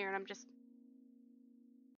nothing here, and I'm just...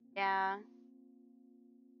 Yeah.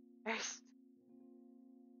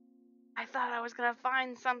 I thought I was gonna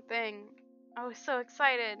find something. I was so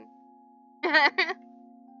excited.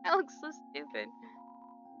 That looks so stupid.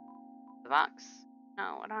 The box.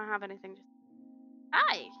 No, I don't have anything. Just...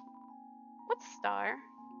 Hi! What's star?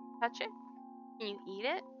 Touch it? Can you eat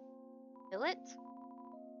it? Kill it?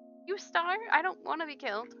 You star? I don't want to be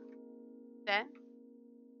killed. Okay.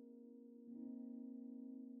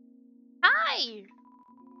 Hi!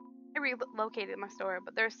 I relocated my store,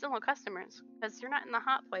 but there are still no customers. Because you're not in the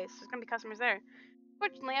hot place. There's gonna be customers there.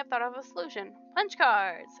 Fortunately, I've thought of a solution. Punch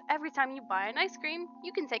cards! Every time you buy an ice cream,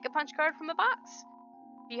 you can take a punch card from the box.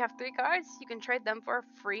 If you have 3 cards, you can trade them for a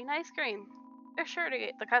free ice cream. They're sure to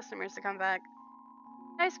get the customers to come back.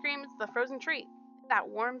 Ice cream is the frozen treat that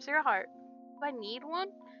warms your heart. Do I need one?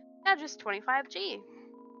 Now just 25G.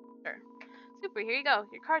 Sure. Super, here you go.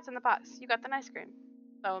 Your card's in the box. You got the ice cream.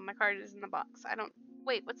 So my card is in the box. I don't...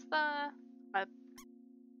 Wait, what's the...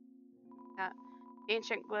 yeah.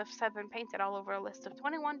 Ancient glyphs have been painted all over a list of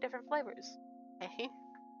 21 different flavors. Okay.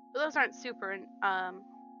 But those aren't super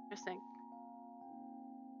interesting.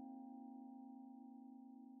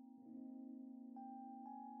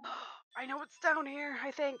 I know what's down here,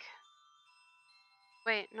 I think.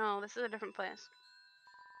 Wait, no, this is a different place.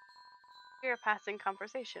 Hear a passing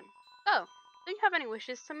conversation. Oh, do you have any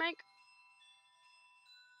wishes to make?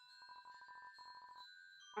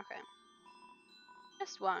 Okay.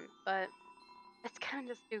 Just one, but it's kind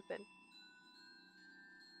of stupid.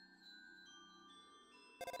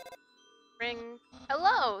 Ring.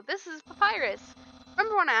 Hello, this is Papyrus.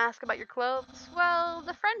 Remember when I asked about your clothes? Well,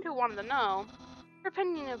 the friend who wanted to know, her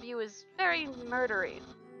opinion of you is very murdery.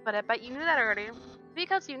 But I bet you knew that already.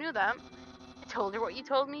 Because you knew that, I told her what you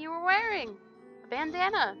told me you were wearing. A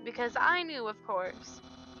bandana, because I knew, of course.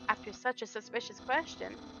 After such a suspicious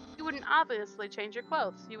question, you wouldn't obviously change your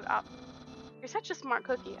clothes. You're such a smart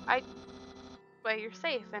cookie. Well, you're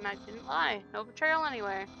safe, and I didn't lie. No betrayal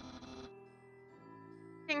anywhere.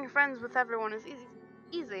 Being friends with everyone is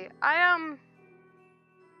easy. Oh,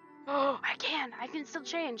 I can still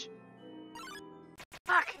change.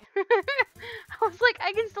 Fuck. I was like,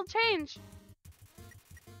 I can still change.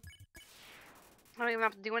 I don't even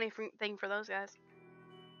have to do anything for those guys.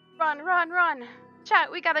 Run, run, run.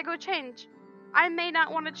 Chat, we gotta go change. I may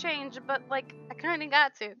not want to change, but, like, I kinda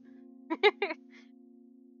got to.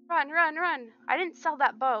 Run, run, run. I didn't sell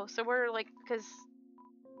that bow, so we're, like, because...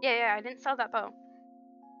 Yeah, I didn't sell that bow.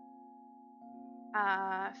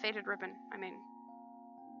 Faded ribbon, I mean.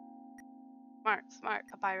 Smart,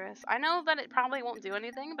 Papyrus. I know that it probably won't do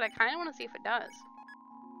anything, but I kind of want to see if it does.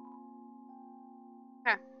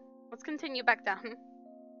 Okay, let's continue back down.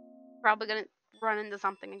 Probably gonna run into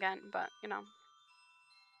something again, but, you know.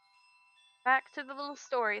 Back to the little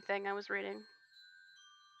story thing I was reading.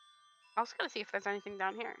 I also gotta see if there's anything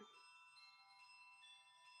down here.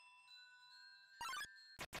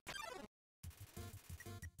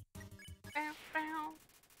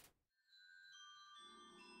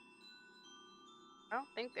 I don't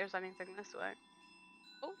think there's anything this way.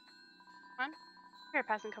 Oh, come on. Here,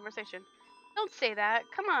 passing conversation. Don't say that.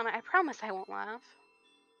 Come on, I promise I won't laugh.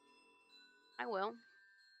 I will.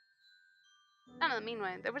 Not in a mean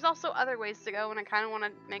way. There was also other ways to go, and I kind of want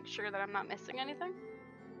to make sure that I'm not missing anything.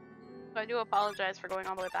 So I do apologize for going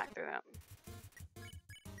all the way back through that.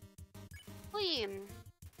 Clean.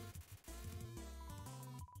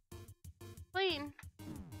 Clean.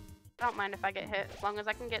 I don't mind if I get hit. As long as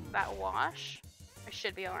I can get that wash, I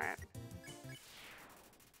should be alright.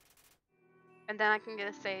 And then I can get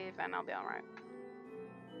a save, and I'll be alright.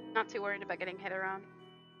 Not too worried about getting hit around.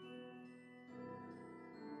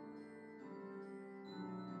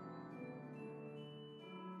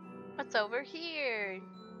 What's over here?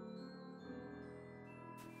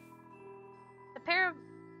 A pair of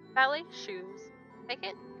ballet shoes. Take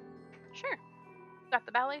it? Sure. Got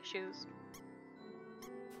the ballet shoes.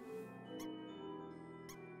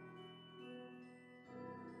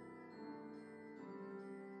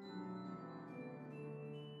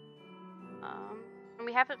 And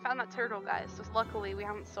we haven't found that turtle, guys, so luckily we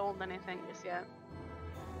haven't sold anything just yet.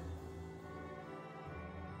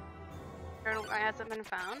 Turtle guy hasn't been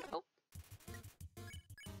found. Oh.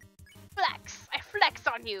 Flex! I flex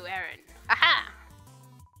on you, Aaron! Aha!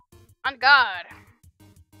 On guard!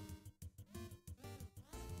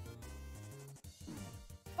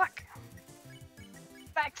 Fuck!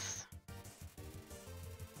 Flex!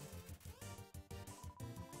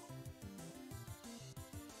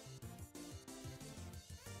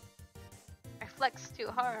 I flexed too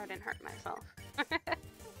hard and hurt myself.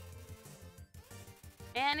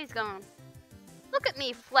 And he's gone. Look at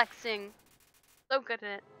me flexing! So good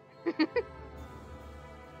at it.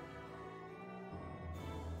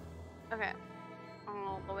 Okay.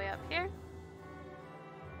 All the way up here.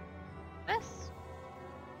 This.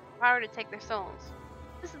 Power to take their souls.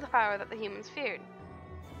 This is the power that the humans feared.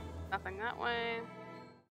 Nothing that way.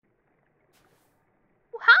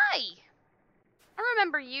 Oh, hi! I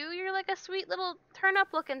remember you. You're like a sweet little turnip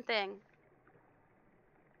looking thing.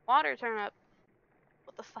 Water turnip.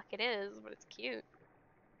 What the fuck it is, but it's cute.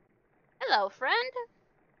 Hello, friend.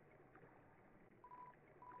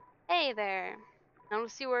 Hey there.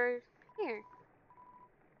 Notice you were here.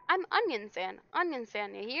 I'm Onion San. Onion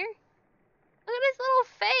San, you here? Look at his little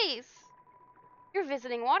face. You're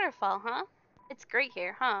visiting Waterfall, huh? It's great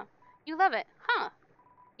here, huh? You love it, huh?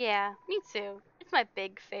 Yeah, me too. It's my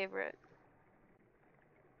big favorite.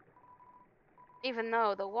 Even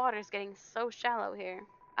though the water's getting so shallow here,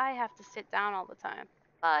 I have to sit down all the time.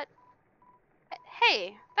 But,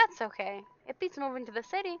 hey, that's okay. It beats moving to the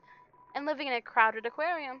city and living in a crowded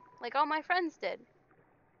aquarium like all my friends did.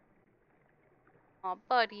 Aw,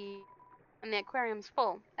 buddy. And the aquarium's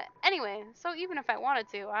full. Anyway, so even if I wanted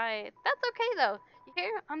to, that's okay though. You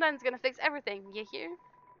hear? Undine's gonna fix everything. You hear?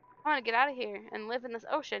 I want to get out of here and live in this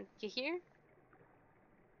ocean. You hear?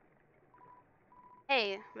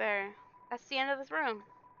 Hey, there. That's the end of this room.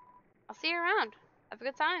 I'll see you around. Have a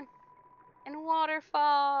good time. And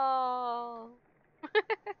waterfall.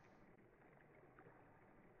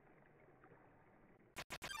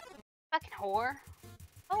 Fucking whore.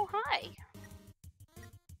 Oh, hi.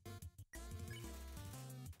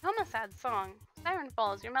 Almost sad song. Siren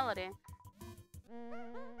Fall is your melody.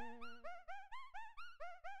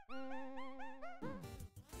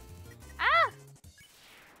 Ah!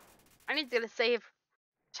 I need to get a save.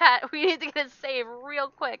 Chat, we need to get a save real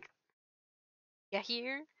quick. You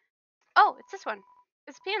hear? Oh, it's this one.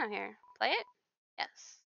 There's a piano here. Play it?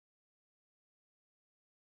 Yes.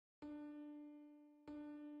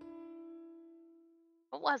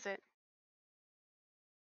 What was it? Is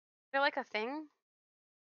there like a thing?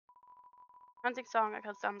 Haunting song that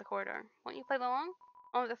comes down the corridor. Won't you play along?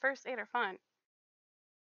 Only the first 8 are fine.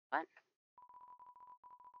 What?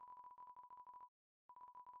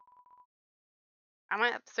 I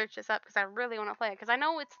might have to search this up because I really want to play it. Because I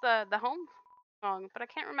know it's the home song, but I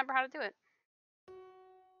can't remember how to do it.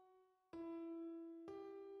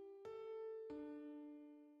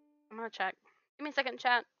 I'm gonna check. Give me a second,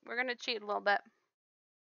 chat. We're gonna cheat a little bit.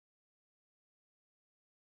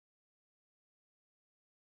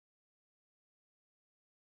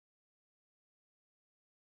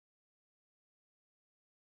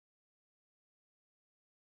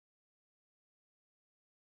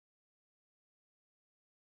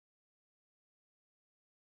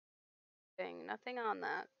 Dang, nothing on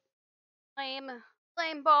that. Lame.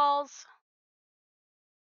 Lame balls.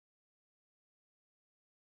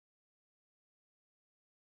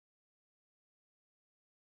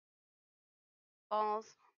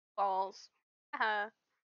 Balls. Balls. Haha.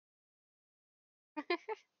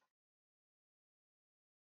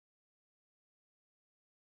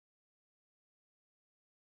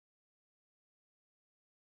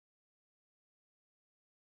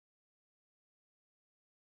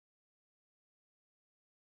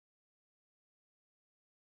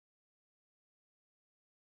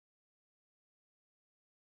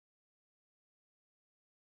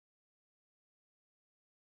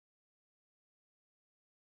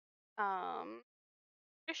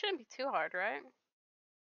 It shouldn't be too hard, right?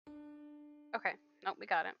 Okay. Nope, we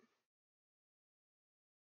got it.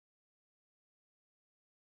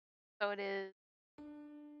 So it is.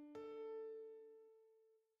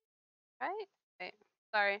 Right? Wait.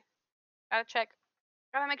 Sorry. Gotta check.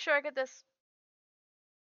 Gotta make sure I get this.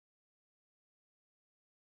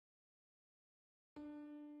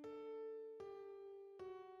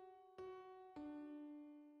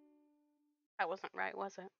 That wasn't right,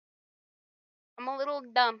 was it? I'm a little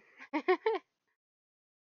dumb.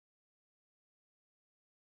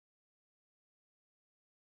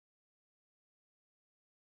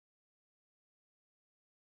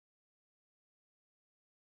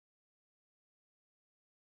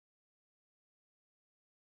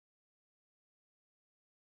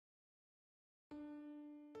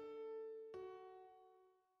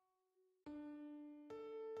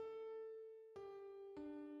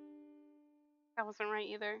 That wasn't right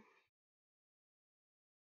either.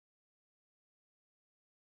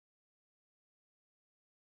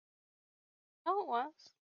 Oh, it was.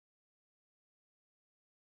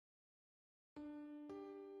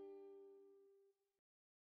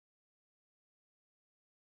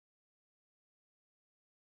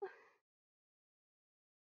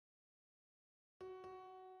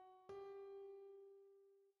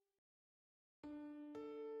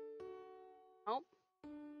 Nope.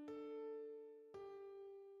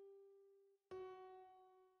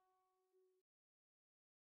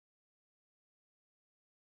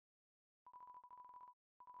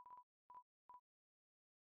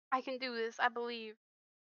 I can do this, I believe.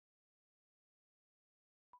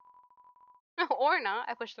 Or not.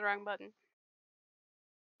 I pushed the wrong button.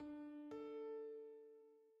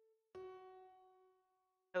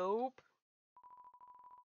 Nope.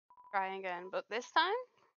 Try again. But this time?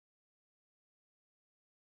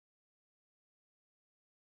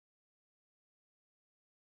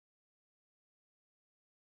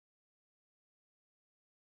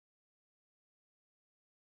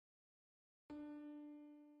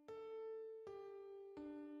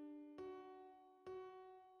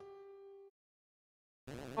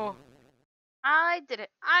 Oh. I did it.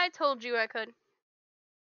 I told you I could.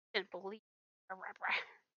 Didn't believe.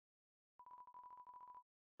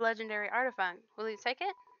 Legendary artifact. Will you take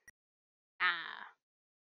it? Ah.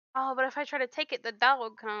 Oh, but if I try to take it, the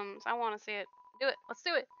dog comes. I want to see it. Do it. Let's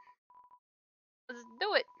do it. Let's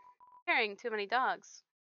do it. Carrying too many dogs.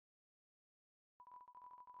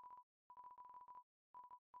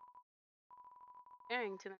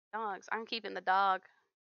 Carrying too many dogs. I'm keeping the dog.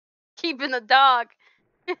 Keeping the dog.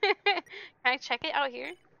 Can I check it out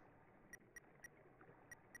here?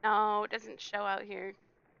 No, it doesn't show out here.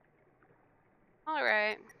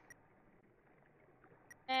 Alright.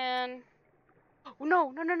 And oh,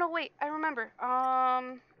 no, wait. I remember.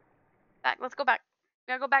 Back. Let's go back.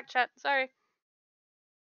 We gotta go back, chat. Sorry.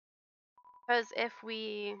 Because if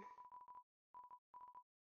we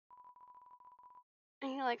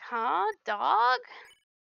and you're like, huh? Dog?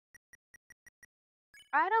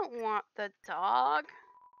 I don't want the dog.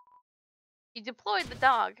 You deployed the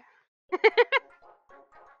dog. The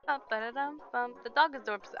dog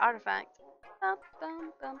absorbs the artifact.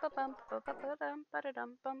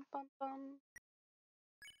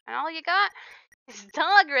 And all you got is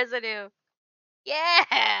dog residue.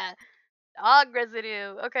 Yeah! Dog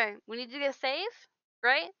residue. Okay, we need to get safe,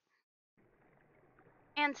 right?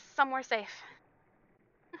 And somewhere safe.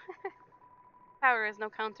 Power is no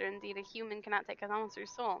counter. Indeed, a human cannot take a monster's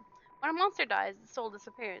soul. When a monster dies, the soul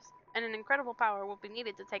disappears, and an incredible power will be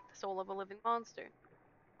needed to take the soul of a living monster.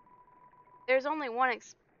 There's only one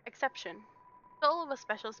exception. The soul of a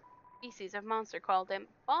special species of monster called a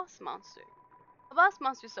boss monster. A boss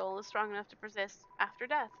monster's soul is strong enough to persist after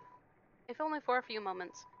death, if only for a few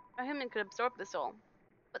moments. A human could absorb the soul,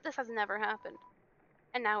 but this has never happened,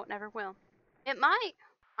 and now it never will. It might.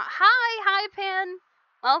 Hi, Pan.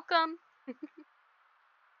 Welcome.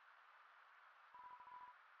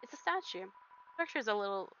 It's a statue. Structures a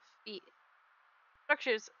little feet.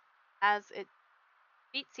 Structures as it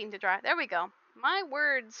feet seem to dry. There we go. My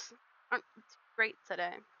words aren't great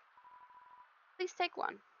today. Please take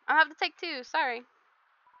one. I'll have to take two. Sorry.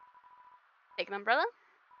 Take an umbrella?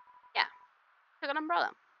 Yeah. Took an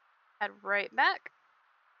umbrella. Head right back.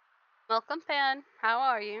 Welcome, Pan. How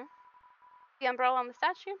are you? The umbrella on the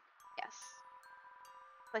statue? Yes.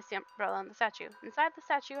 Place the umbrella on the statue. Inside the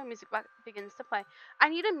statue, a music box begins to play. I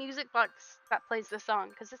need a music box that plays this song,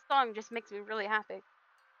 because this song just makes me really happy.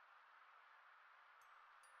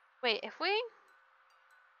 Wait, if we...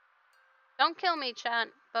 Don't kill me, chat,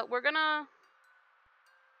 but we're gonna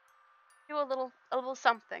do a little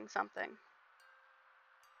something.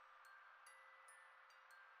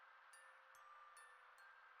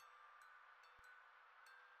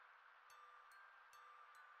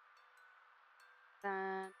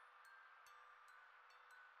 Then...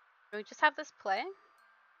 Do we just have this play?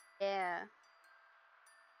 Yeah.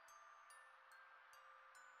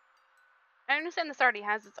 I understand this already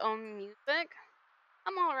has its own music.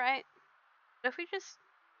 I'm alright. But if we just...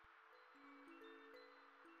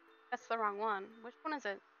 That's the wrong one. Which one is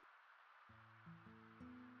it?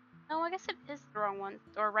 No, I guess it is the wrong one.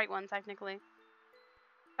 Or right one, technically.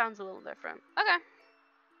 Sounds a little different. Okay.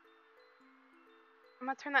 I'm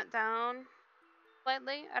gonna turn that down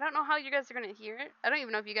slightly. I don't know how you guys are gonna hear it. I don't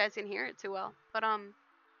even know if you guys can hear it too well. But, and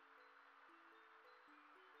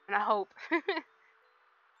I hope. At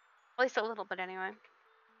least a little bit, anyway.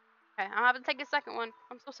 Okay, I'll have to take a second one.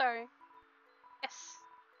 I'm so sorry. Yes.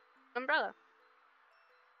 Umbrella.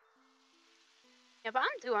 Yeah, but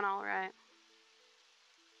I'm doing alright.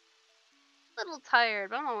 A little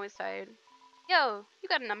tired, but I'm always tired. Yo, you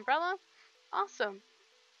got an umbrella? Awesome.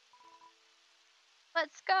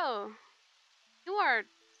 Let's go. You are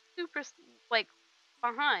super, like,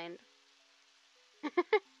 behind.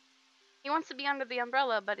 He wants to be under the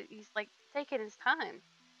umbrella, but he's, like, taking his time.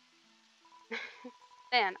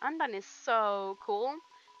 Man, Undone is so cool.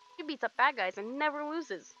 She beats up bad guys and never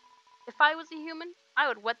loses. If I was a human, I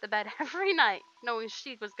would wet the bed every night, knowing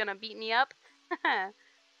she was gonna beat me up. I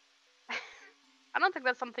don't think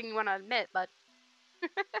that's something you want to admit, but...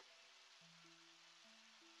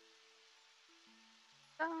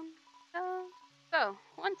 So,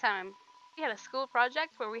 one time, we had a school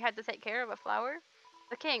project where we had to take care of a flower.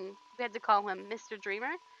 The king, we had to call him Mr.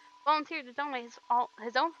 Dreamer, volunteered to donate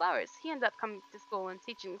his own flowers. He ended up coming to school and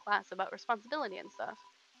teaching class about responsibility and stuff.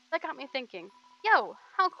 That got me thinking, yo,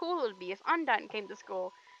 how cool it would be if Undine came to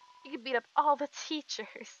school. She could beat up all the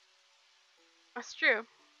teachers. That's true.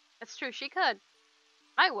 That's true, she could.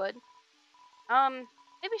 I would.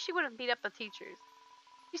 Maybe she wouldn't beat up the teachers.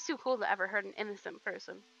 She's too cool to ever hurt an innocent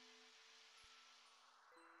person.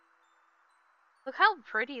 Look how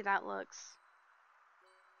pretty that looks.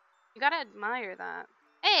 You gotta admire that.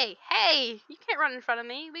 Hey! You can't run in front of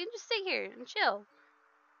me. We can just sit here and chill.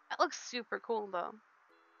 That looks super cool, though.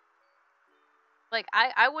 Like,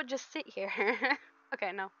 I would just sit here.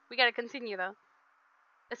 Okay, no. We gotta continue, though.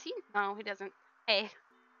 Does he? No, he doesn't. Hey.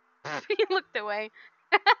 He looked away.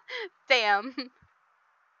 Damn.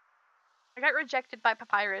 I got rejected by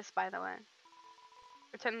Papyrus, by the way.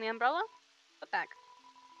 Return the umbrella? What the heck?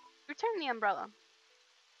 Return the umbrella.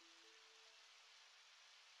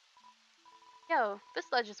 Yo, this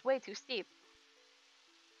ledge is way too steep.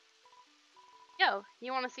 Yo,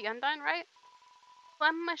 you want to see Undyne, right?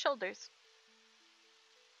 Climb on my shoulders.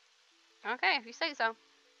 Okay, if you say so.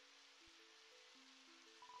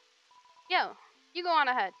 Yo, you go on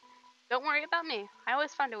ahead. Don't worry about me. I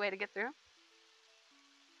always find a way to get through.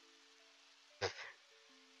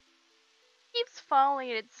 Keeps falling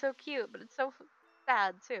and it's so cute, but it's so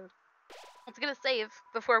sad too. It's gonna save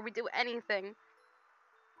before we do anything.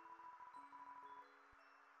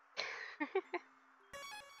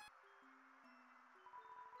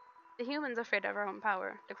 The humans, afraid of our own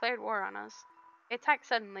power, declared war on us. They attacked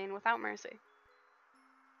suddenly and without mercy.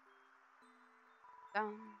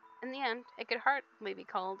 In the end, it could hardly be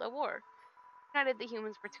called a war. United, the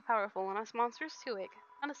humans were too powerful and us monsters too weak.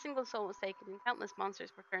 Not a single soul was taken and countless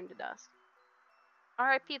monsters were turned to dust.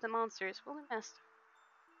 R.I.P. the monsters, will be missed.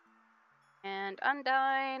 And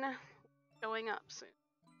Undyne showing up soon.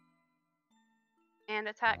 And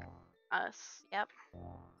attack us, yep.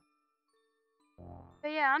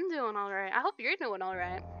 But yeah, I'm doing alright. I hope you're doing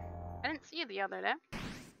alright. I didn't see you the other day.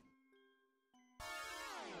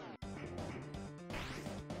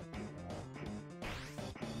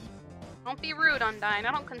 Don't be rude, Undyne.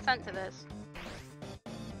 I don't consent to this.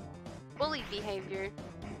 Bully behavior.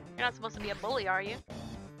 You're not supposed to be a bully, are you?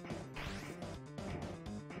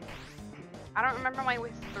 I don't remember my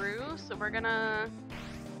way through, so we're gonna...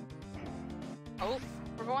 Oh,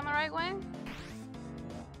 we're going the right way?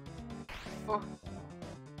 Oh.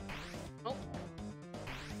 Nope.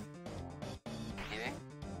 Maybe?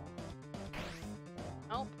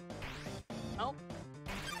 Nope. Nope.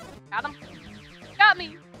 Got him. Got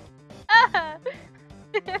me! Ah!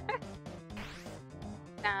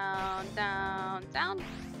 Down, down, down.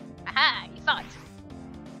 Aha! You saw it.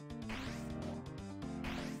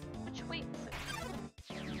 Which way is it?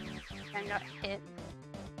 I got hit.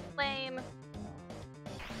 Flame.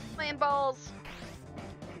 Flame balls.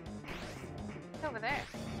 It's over there.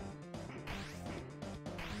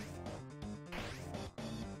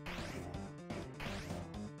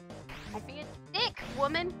 Don't be a dick,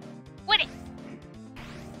 woman. Quit it.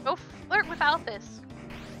 Go flirt with Alphys.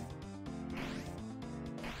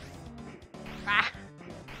 Ah.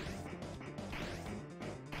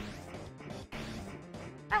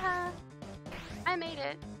 Haha. I made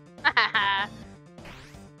it. Haha.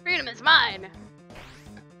 Freedom is mine.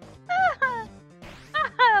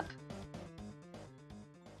 Up.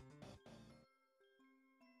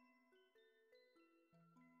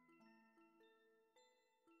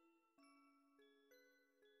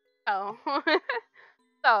 Oh.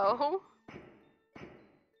 So,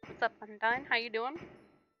 what's up, Undyne? How you doing?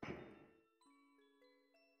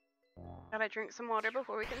 Gotta drink some water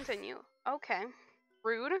before we continue. Okay.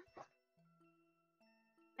 Rude.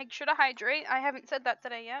 Make sure to hydrate. I haven't said that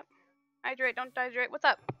today yet. Hydrate, don't dehydrate. What's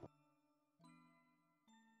up?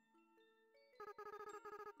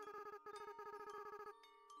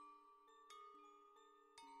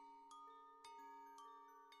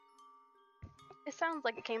 It sounds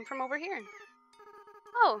like it came from over here.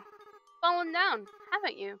 Oh, fallen down,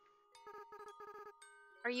 haven't you?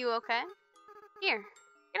 Are you okay? Here,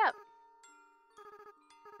 get up.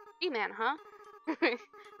 G-Man, huh?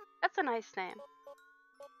 That's a nice name.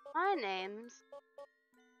 My name's...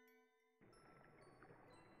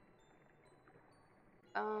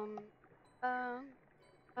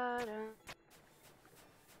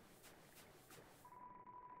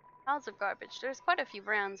 Piles of garbage. There's quite a few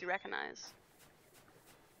brands you recognize.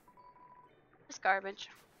 Just garbage.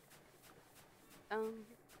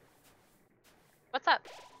 What's up?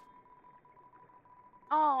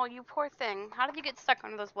 Oh, you poor thing. How did you get stuck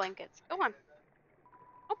under those blankets? Go on.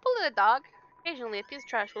 Don't pull at a dog. Occasionally, a piece of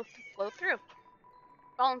trash will flow through.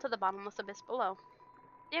 Fall into the bottomless abyss below.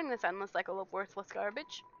 Seeing this endless cycle of worthless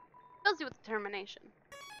garbage fills you with determination.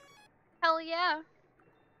 Hell yeah!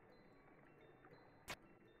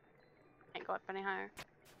 Can't go up any higher.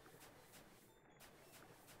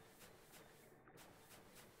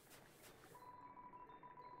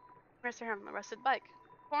 Rest her on the rusted bike.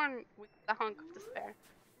 Torn with the hunk of despair.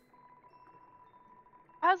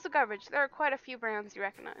 How's the garbage? There are quite a few brands you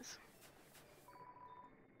recognize.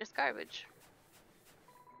 Just garbage.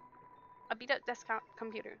 A beat-up desktop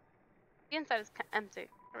computer. The inside is empty.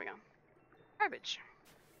 There we go. Garbage.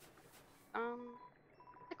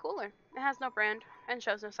 The cooler. It has no brand and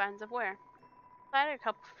shows no signs of wear. Inside are a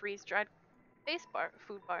couple freeze-dried Space bar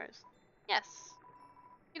food bars. Yes.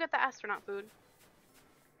 You got the astronaut food.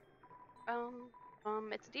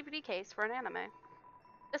 It's a DVD case for an anime.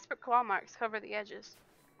 Disparate claw marks cover the edges.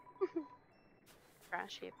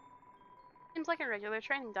 Trash heap. Seems like a regular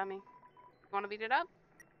training dummy. You want to beat it up?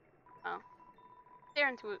 Oh. Stare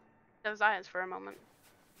into those eyes for a moment.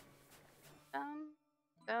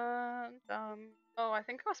 Oh, I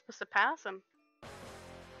think I was supposed to pass him.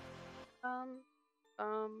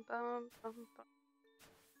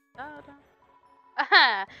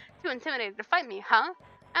 Aha! Too intimidated to fight me, huh?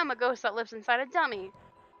 I'm a ghost that lives inside a dummy.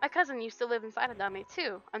 My cousin used to live inside a dummy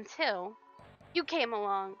too, until you came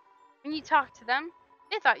along. When you talked to them,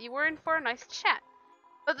 they thought you were in for a nice chat.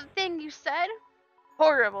 But the thing you said?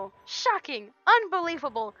 Horrible, shocking,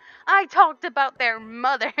 unbelievable. I talked about their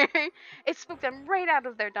mother. It spooked them right out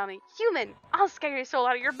of their dummy. Human, I'll scare your soul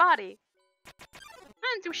out of your body. I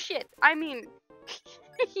didn't do shit. I mean,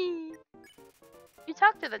 you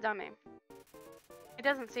talked to the dummy. It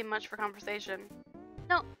doesn't seem much for conversation.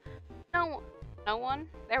 No one?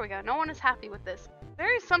 There we go. No one is happy with this.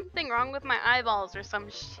 There is something wrong with my eyeballs or some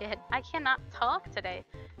shit. I cannot talk today.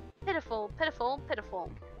 Pitiful, pitiful,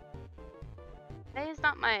 pitiful. Today is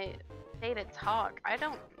not my day to talk. I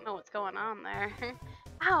don't know what's going on there.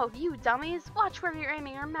 Ow, you dummies! Watch where you're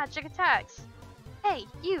aiming your magic attacks! Hey,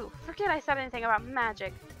 you! Forget I said anything about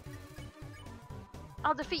magic.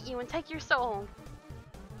 I'll defeat you and take your soul.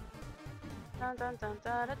 Dun dun dun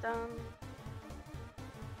dun dun dun.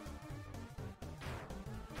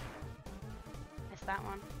 Missed that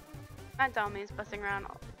one. That dummy is busting around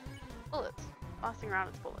bullets. Busting around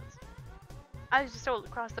its bullets. I was just told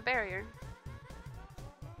to cross the barrier.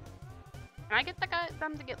 Can I get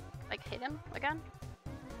them to get, like, hit him again?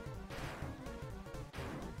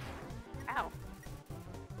 Ow.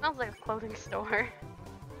 Smells like a clothing store.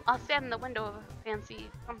 I'll stand in the window of a fancy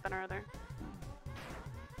something or other.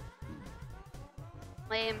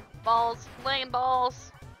 Lame balls. Lame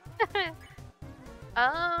balls. I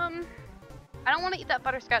don't want to eat that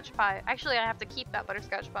butterscotch pie. Actually, I have to keep that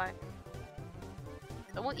butterscotch pie.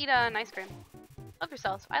 So we'll eat an ice cream. Love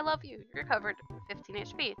yourself. I love you. You're covered 15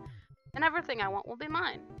 HP. And everything I want will be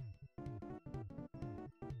mine.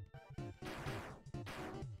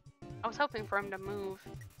 I was hoping for him to move.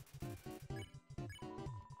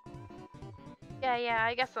 Yeah,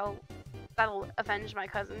 I guess that'll avenge my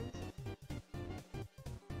cousins.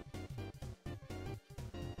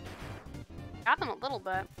 Got them a little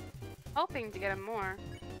bit. Hoping to get him more.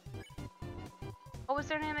 What was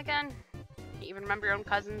their name again? You even remember your own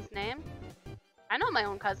cousin's name? I know my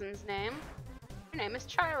own cousin's name. Your name is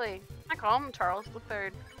Charlie. I call him Charles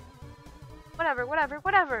III. Whatever.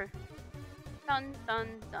 Dun dun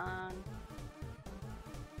dun.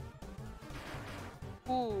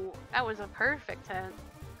 Ooh, that was a perfect hit.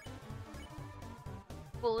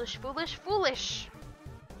 Foolish, foolish, foolish.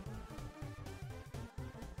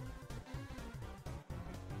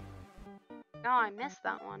 No, I missed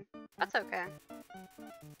that one. That's okay.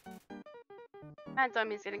 That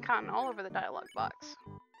dummy's getting cotton all over the dialogue box.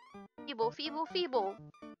 Feeble, feeble, feeble.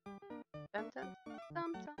 Dun, dun,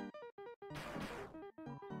 dun, dun.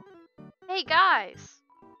 Hey guys!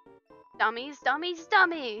 Dummies, dummies,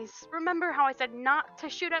 dummies! Remember how I said not to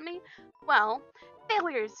shoot at me? Well,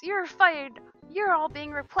 failures, you're fired. You're all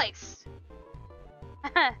being replaced.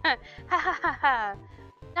 Ha ha ha ha.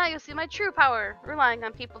 Now you'll see my true power, relying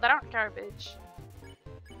on people that aren't garbage.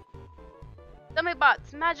 Dummy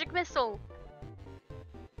bots, magic missile.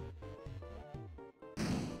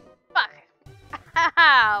 Fuck.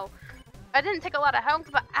 Ow. I didn't take a lot of health,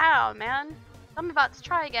 but ow, man. Dummy bots,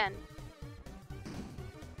 try again.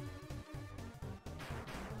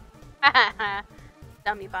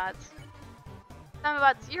 Dummy bots. Dummy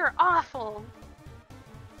bots, you're awful.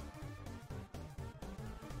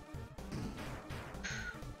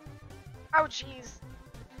 Oh, jeez.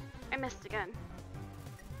 I missed again.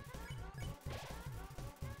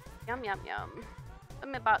 Yum, yum, yum.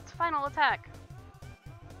 Dummy bots, final attack.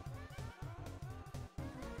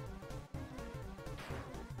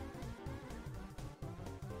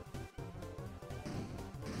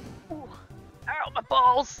 Ooh. Ow, my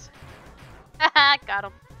balls. Haha, got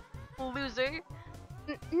him. Loser.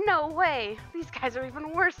 No way. These guys are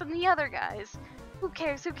even worse than the other guys. Who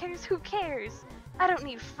cares? Who cares? Who cares? I don't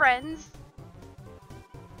need friends.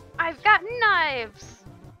 I've got knives.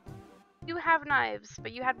 You have knives,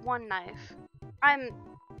 but you had one knife. I'm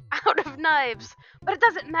out of knives, but it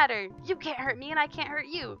doesn't matter. You can't hurt me and I can't hurt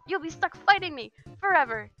you. You'll be stuck fighting me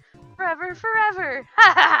forever. Forever, forever.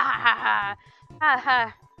 Ha ha ha ha ha.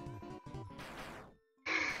 Ha.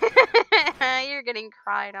 You're getting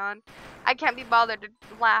cried on. I can't be bothered to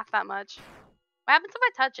laugh that much. What happens if I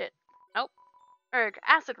touch it? Nope. Erg,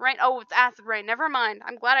 acid rain. Oh, it's acid rain. Never mind.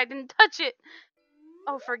 I'm glad I didn't touch it.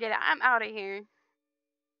 Oh, forget it. I'm out of here.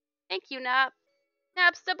 Thank you, Nap.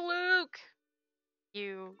 Napstablook!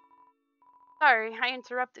 You. Sorry, I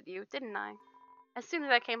interrupted you, didn't I? As soon as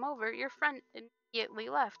I came over, your friend immediately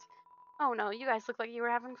left. Oh no, you guys look like you were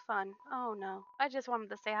having fun. Oh no, I just wanted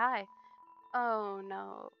to say hi. Oh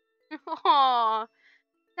no. Aww.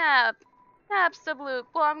 Nap. Napstablook.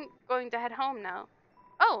 Well, I'm going to head home now.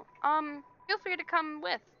 Oh, feel free to come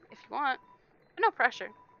with if you want. But no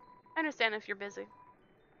pressure. I understand if you're busy.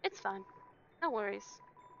 It's fine. No worries.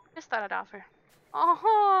 Just thought I'd offer.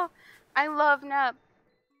 Oh, I love Nap.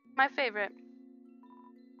 My favorite.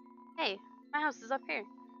 Hey, my house is up here.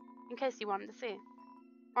 In case you wanted to see.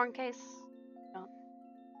 Or in case you don't.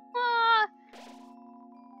 Ah,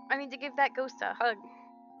 I need to give that ghost a hug.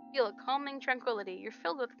 Feel a calming tranquility. You're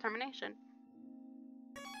filled with determination.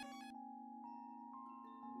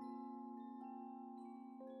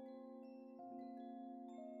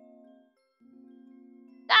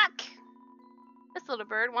 Duck! This little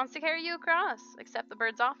bird wants to carry you across. Accept the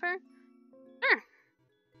bird's offer? Sure.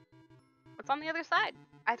 What's on the other side?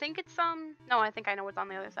 I think it's, no, I think I know what's on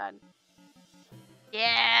the other side.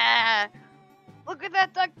 Yeah! Look at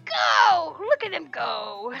that duck go! Look at him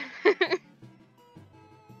go!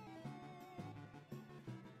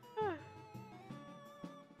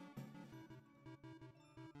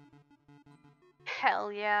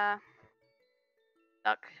 Hell yeah.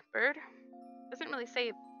 Duck. Bird? Doesn't really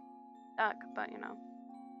say duck, but you know.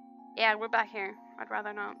 Yeah, we're back here. I'd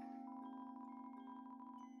rather not.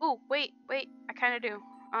 Oh, wait. I kind of do.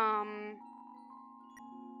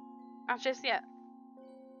 Not just yet.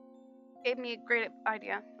 Gave me a great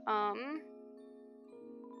idea.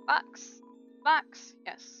 Box.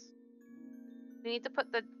 Yes. We need to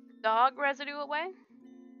put the dog residue away.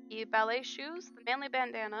 The ballet shoes. The manly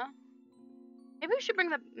bandana. Maybe we should bring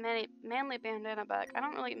the manly bandana back. I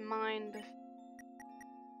don't really mind if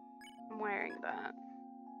I'm wearing that.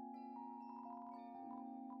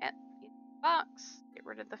 Yep. Box. Get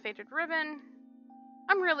rid of the faded ribbon.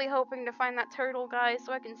 I'm really hoping to find that turtle guy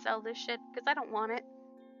so I can sell this shit, because I don't want it.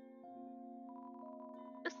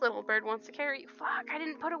 This little bird wants to carry. Fuck, I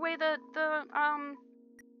didn't put away the.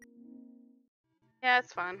 Yeah,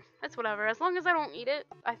 it's fine. It's whatever. As long as I don't eat it,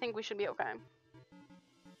 I think we should be okay.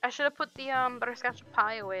 I should have put the, butterscotch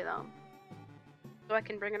pie away, though. So I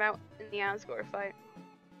can bring it out in the Asgore fight.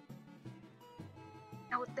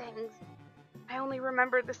 Know things. I only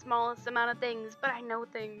remember the smallest amount of things, but I know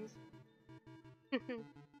things.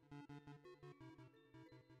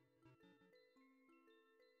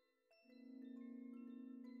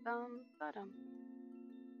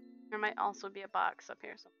 There might also be a box up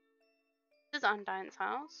here. This is Undyne's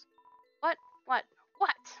house. What?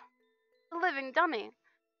 The living dummy.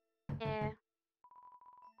 Yeah.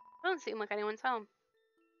 Doesn't seem like anyone's home.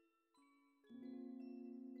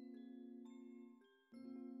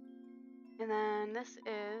 And then this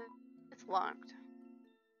is... It's locked.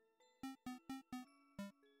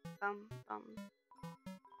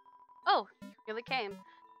 Oh, you really came.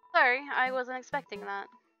 Sorry, I wasn't expecting that.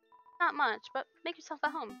 Not much, but make yourself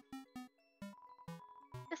at home.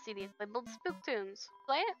 This CD is labeled Spook Tunes.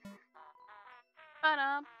 Play it?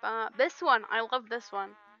 Ba-da-ba. This one! I love this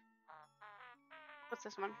one. What's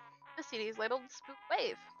this one? This CD is labeled Spook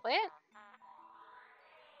Wave. Play it?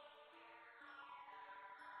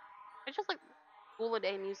 I just like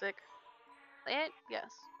school-a-day music. Play it?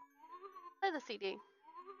 Yes. Play the CD.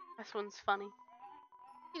 This one's funny.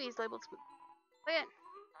 CD's labeled Spook. Play it.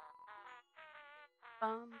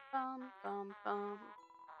 Bum.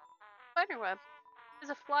 Spiderweb. There's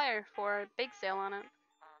a flyer for a bake sale on it.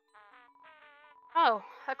 Oh,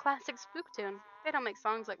 a classic spook tune. They don't make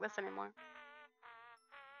songs like this anymore.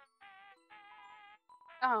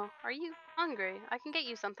 Oh, are you hungry? I can get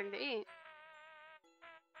you something to eat.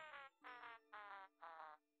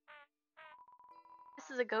 This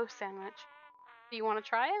is a ghost sandwich. Do you want to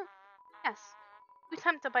try it? Yes. You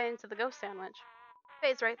attempt to bite into the ghost sandwich.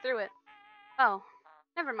 Fades right through it. Oh,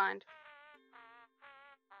 never mind.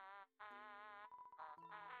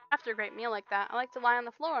 After a great meal like that, I like to lie on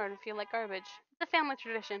the floor and feel like garbage. It's a family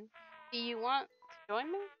tradition. Do you want to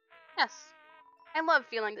join me? Yes. I love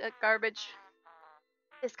feeling like garbage.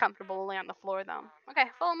 It's comfortable to lay on the floor, though. Okay,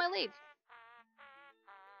 follow my lead.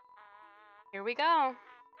 Here we go.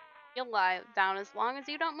 You'll lie down as long as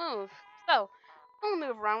you don't move. So, only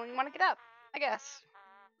move around when you want to get up, I guess.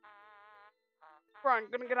 Bro,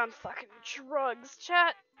 I'm gonna get on fucking drugs,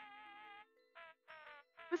 chat.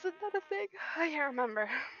 Isn't that a thing? I can't remember.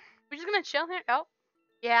 We're just gonna chill here? Oh.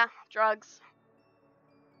 Yeah, drugs.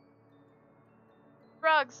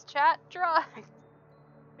 Drugs, chat, drugs.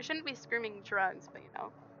 I shouldn't be screaming drugs, but you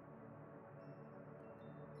know.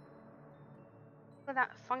 Look at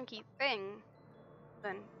that funky thing.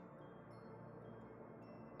 Then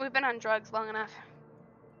we've been on drugs long enough.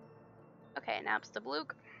 Okay, naps to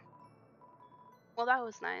Blook. Well, that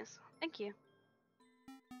was nice. Thank you.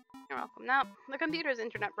 You're welcome. Now, the computer's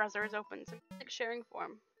internet browser is open to music sharing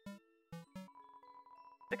form.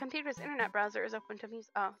 The computer's internet browser is open to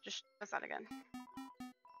music. Oh, just press that again.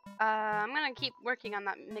 I'm gonna keep working on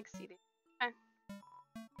that mix CD. Okay.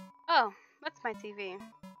 Oh, that's my TV.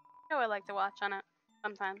 Show I like to watch on it.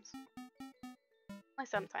 Sometimes. Only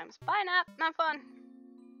sometimes. Bye, Nap. Not fun.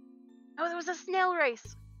 Oh, there was a snail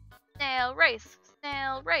race. Snail race.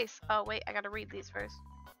 Snail race. Oh, wait. I gotta read these first.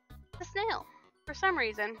 The snail. For some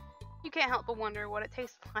reason, you can't help but wonder what it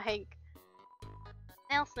tastes like.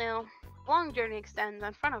 Snail, snail. A long journey extends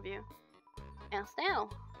in front of you. Snail,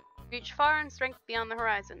 snail. Reach far and strength beyond the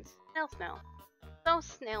horizons. Snail, snail. So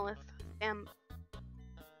snaileth.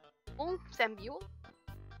 Sambule?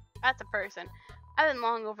 That's a person. I've been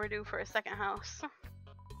long overdue for a second house.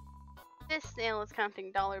 This snail is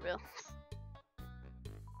counting dollar bills.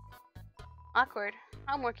 Awkward.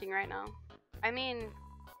 I'm working right now. I mean,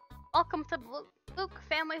 welcome to Luke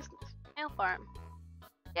Family's Snail Farm.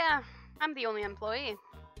 Yeah, I'm the only employee.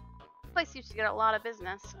 This place used to get a lot of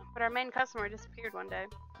business, but our main customer disappeared one day.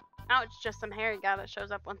 Now it's just some hairy guy that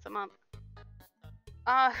shows up once a month.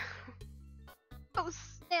 Those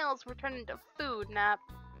snails were turned into food, Nap.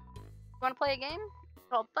 Wanna play a game? It's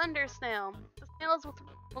called Thunder Snail. The snails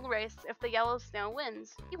will race. If the yellow snail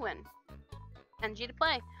wins, you win. NG to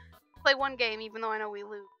play. Play one game even though I know we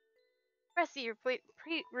lose. Press E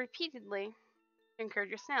repeatedly to encourage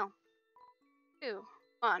your snail. 2,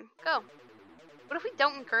 1, go. What if we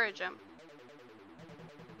don't encourage him?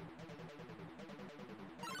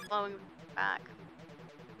 Blowing back.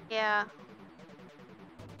 Yeah.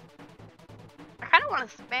 I kind of want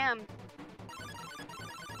to spam.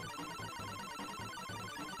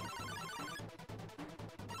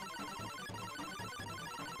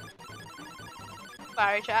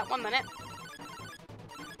 Sorry, chat. 1 minute.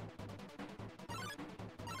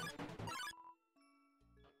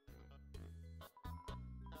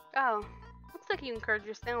 Oh, looks like you encouraged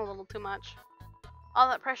your snail a little too much. All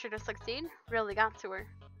that pressure to succeed really got to her.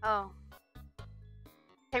 Oh.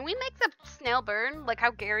 Can we make the snail burn like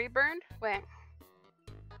how Gary burned? Wait.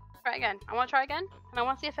 Try again. I want to try again, and I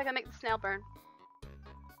want to see if I can make the snail burn.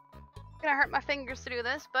 It's gonna hurt my fingers to do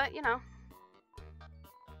this, but you know.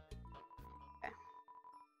 Okay.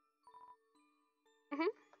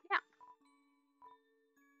 Yeah.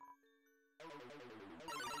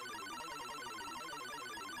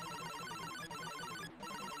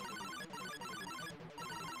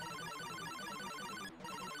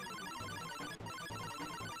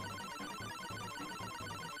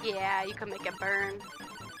 Yeah, you can make it burn.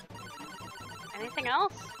 Anything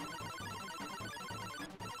else?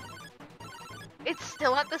 It's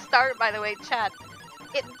still at the start, by the way, chat.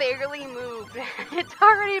 It barely moved. It's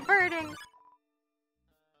already burning.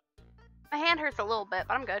 My hand hurts a little bit,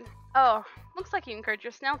 but I'm good. Oh, looks like you encouraged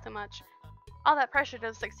your snail too much. All that pressure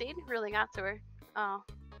to succeed really got to her. Oh.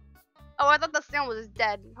 Oh, I thought the snail was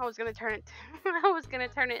dead. I was gonna turn it. I was gonna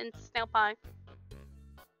turn it into snail pie.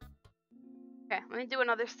 Okay, let me do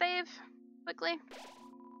another save quickly.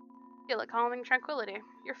 Feel it calming tranquility.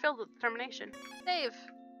 You're filled with determination. Save.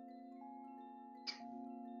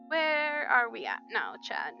 Where are we at now,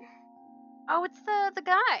 chat? Oh, it's the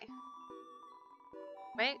guy.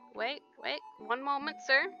 Wait. 1 moment,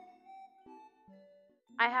 sir.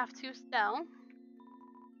 I have to sell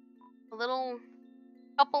a little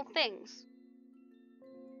couple things.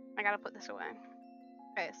 I gotta put this away.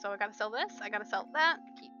 Okay, so I gotta sell this. I gotta sell that.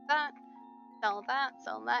 Keep that. Sell that,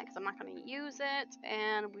 because I'm not gonna use it,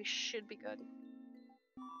 and we should be good.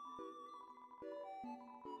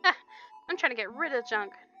 I'm trying to get rid of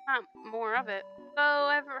junk, not more of it. So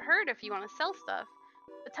I've heard if you want to sell stuff,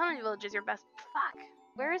 the Tony Village is your best. Fuck,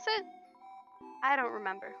 where is it? I don't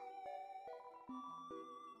remember.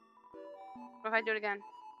 What if I do it again?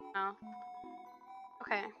 No.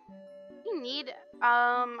 Okay. We need,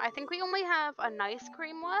 I think we only have an ice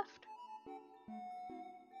cream left.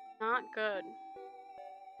 Not good.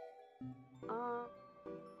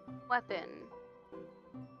 Weapon.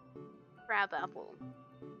 Crab apple.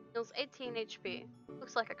 Heals 18 HP.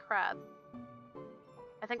 Looks like a crab.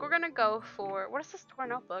 I think we're gonna go for, what is this tour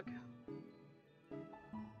notebook?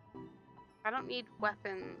 I don't need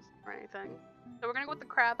weapons or anything. So we're gonna go with the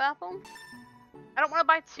crab apple. I don't want to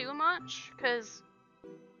buy too much, because,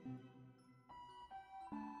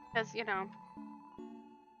 you know,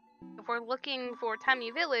 If we're looking for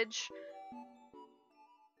Temmie Village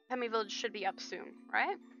should be up soon,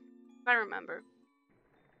 right? If I remember.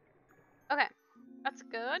 Okay, that's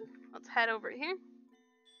good. Let's head over here.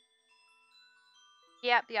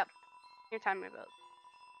 Yep. Your Temmie Village.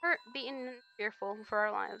 Hurt, beaten, and fearful for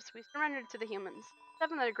our lives, we surrendered to the humans.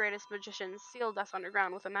 7 of the greatest magicians sealed us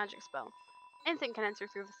underground with a magic spell. Anything can enter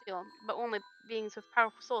through the seal, but only beings with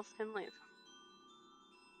powerful souls can leave.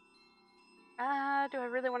 Do I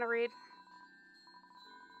really want to read?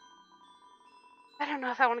 I don't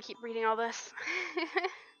know if I want to keep reading all this.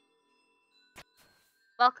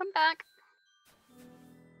 Welcome back.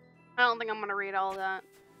 I don't think I'm going to read all that.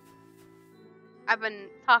 I've been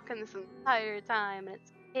talking this entire time, and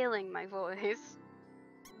it's killing my voice.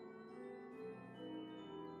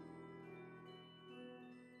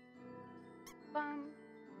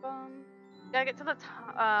 Gotta get to the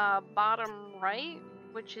bottom right,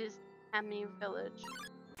 which is Temmie Village.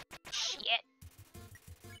 Shit!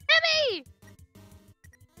 Temmie!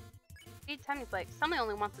 Eat Temmie flakes. Somebody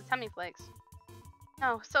only wants the Temmie flakes.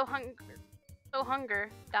 No, so hunger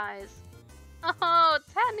dies. Oh,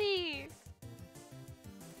 Temmie!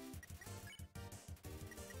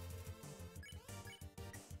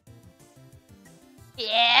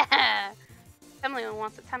 Yeah! Temmie only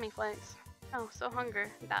wants the Temmie flakes. Oh, so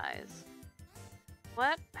hunger dies.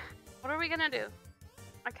 What? What are we gonna do?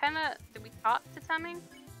 Did we talk to Temmie?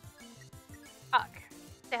 Talk.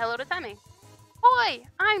 Say hello to Temmie. Boy,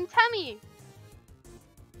 I'm Temmie!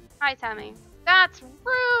 Hi, Temmie. That's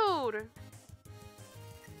rude!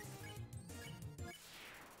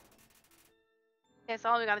 Okay, so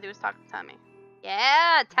all we gotta do is talk to Temmie.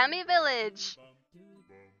 Yeah, Temmie Village!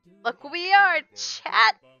 Look who we are,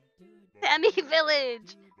 chat! Temmie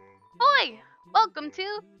Village! Boy, welcome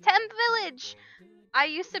to Tem Village! I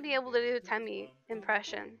used to be able to do a Temmie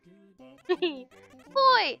impression.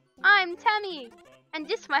 Boy, I'm Temmie! And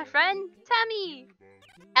this my friend, Temmie!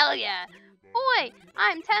 Hell yeah! Boy,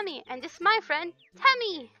 I'm Temmie, and this my friend,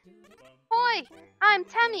 Temmie! Boy, I'm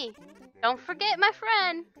Temmie! Don't forget my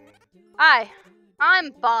friend! Hi,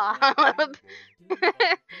 I'm Bob!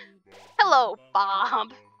 Hello,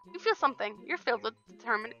 Bob! You feel something. You're filled with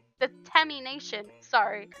determination.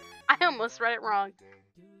 Sorry, I almost read it wrong.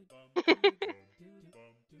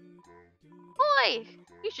 Boy,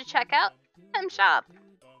 you should check out Tem Shop.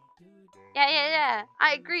 Yeah,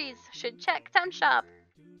 I agrees. Should check Tem Shop.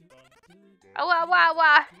 Oh,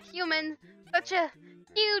 wow, human, such a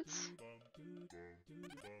cute.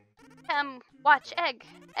 Tem, watch egg.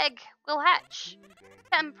 Egg will hatch.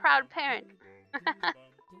 Tem, proud parent.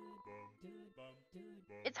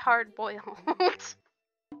 It's hard boiled.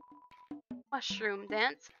 Mushroom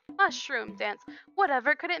dance. Mushroom dance.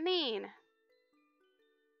 Whatever could it mean?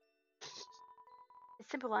 It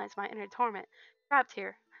symbolized my inner torment, trapped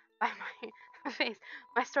here by my face,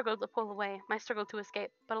 my struggle to pull away, my struggle to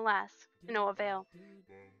escape, but alas, to no avail.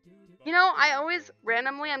 You know, I always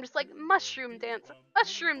I'm just like, mushroom dance,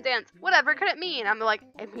 whatever could it mean? I'm like,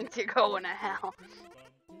 it means you're going to hell.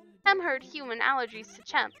 Tem heard human allergies to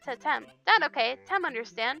Tem. That okay, Tem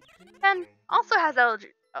understand. Tem also has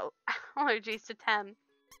allergies to Tem.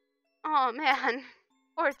 Oh man,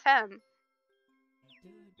 poor Tem.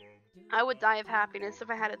 I would die of happiness if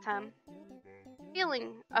I had a Tem.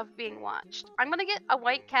 Feeling of being watched. I'm gonna get a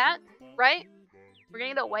white cat, right? We're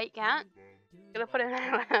gonna get a white cat. Gonna put in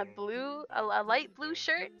a light blue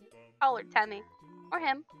shirt. Call her Temmie. Or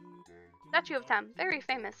him. Statue of Tem. Very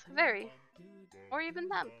famous. Very. Or even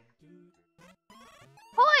them.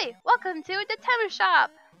 Boy! Welcome to the Tem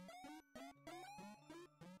shop!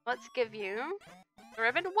 Let's give you a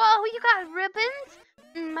ribbon. Whoa, you got ribbons?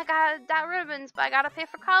 I got ribbons, but I gotta pay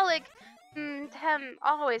for colic. Tem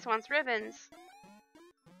always wants ribbons.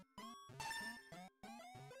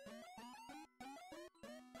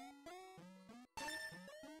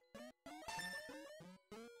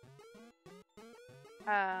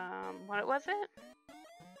 What was it?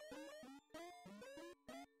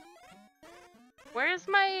 Where's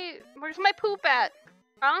my poop at?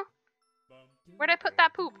 Huh? Where'd I put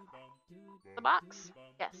that poop? The box?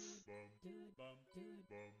 Yes.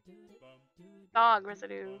 Dog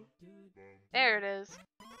residue. There it is.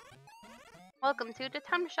 Welcome to the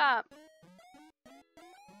Tem shop.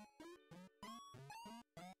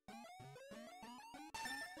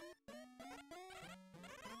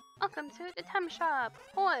 Welcome to the Tem shop.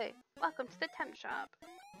 Boy, welcome to the Tem shop.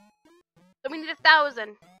 So we need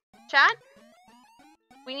 1,000. Chat?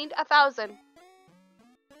 We need 1,000.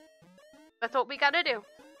 That's what we gotta do.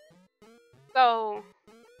 So,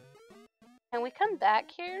 can we come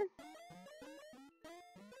back here?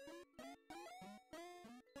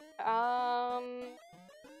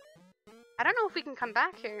 I don't know if we can come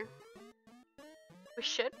back here. We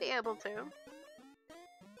should be able to.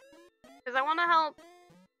 Because I want to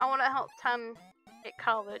help Tem get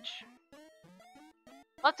college.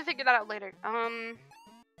 We'll have to figure that out later. I'll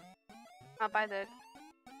buy the...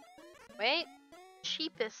 Wait.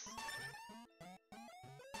 Cheapest.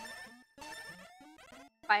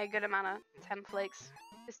 Buy a good amount of Tem flakes.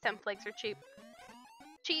 Because Tem flakes are cheap.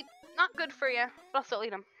 Cheap. Not good for you. But I'll still eat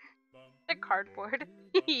them. They're cardboard.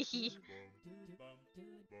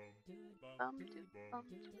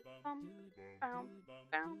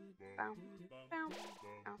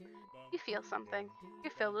 You feel something. You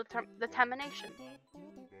feel the determination.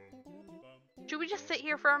 Should we just sit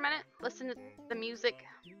here for a minute? Listen to the music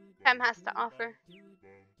Tem has to offer.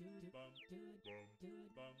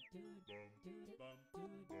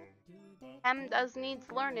 Tem does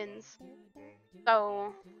needs learnings.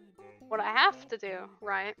 So, what I have to do,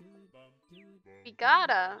 right? We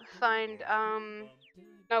gotta find,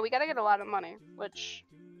 no, we gotta get a lot of money, which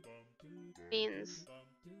means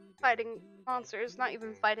fighting monsters, not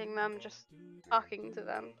even fighting them, just talking to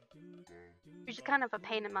them. Which is kind of a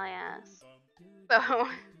pain in my ass. So,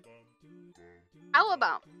 how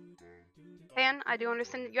about, Pan, I do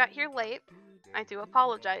understand that you got here late. I do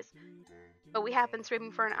apologize. But we have been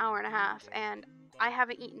streaming for an hour and a half, and I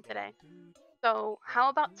haven't eaten today. So, how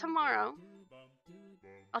about tomorrow?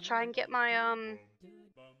 I'll try and get my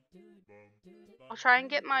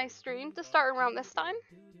stream to start around this time,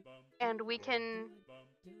 and we can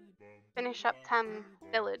finish up Tem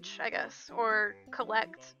Village, I guess, or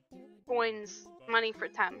collect coins, money for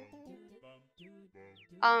Tem.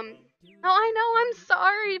 No, I know, I'm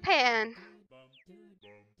sorry, Pan.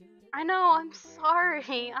 I know, I'm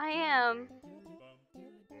sorry, I am.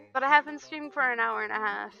 But I have been streaming for an hour and a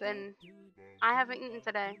half, and I haven't eaten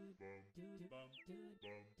today.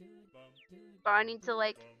 So I need to,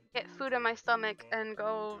 like, get food in my stomach and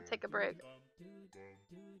go take a break.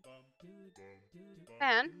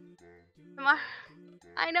 Pan?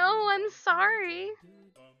 I know, I'm sorry.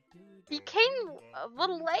 You came a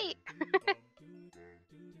little late.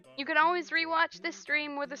 You can always rewatch this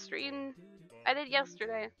stream with a stream I did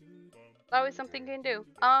yesterday. It's always something you can do.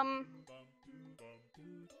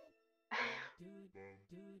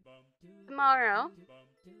 Tomorrow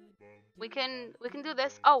we can do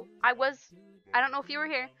this. Oh, I don't know if you were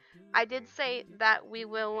here. I did say that we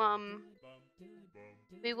will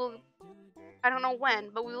I don't know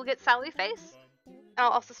when, but we will get Sally Face. And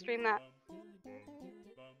I'll also stream that.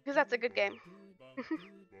 Because that's a good game.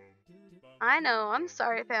 I know, I'm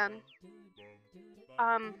sorry, Pan.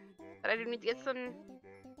 But I do need to get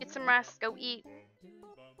some rest, go eat,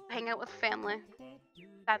 hang out with family.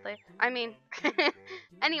 Sadly. I mean,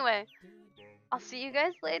 anyway, I'll see you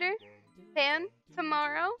guys later. Pan,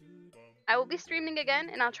 tomorrow, I will be streaming again,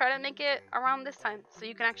 and I'll try to make it around this time, so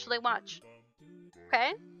you can actually watch.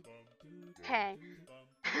 Okay? Okay.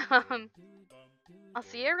 I'll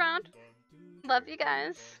see you around. Love you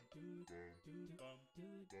guys.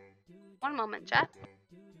 One moment, chat.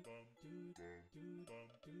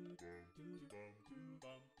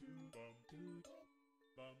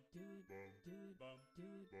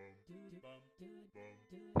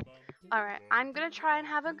 Alright, I'm gonna try and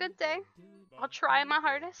have a good day. I'll try my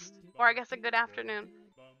hardest. Or I guess a good afternoon.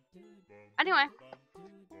 Anyway,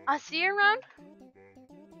 I'll see you around.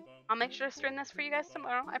 I'll make sure to stream this for you guys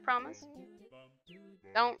tomorrow, I promise.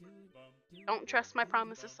 Don't trust my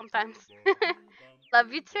promises sometimes.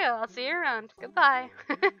 Love you too. I'll see you around. Goodbye.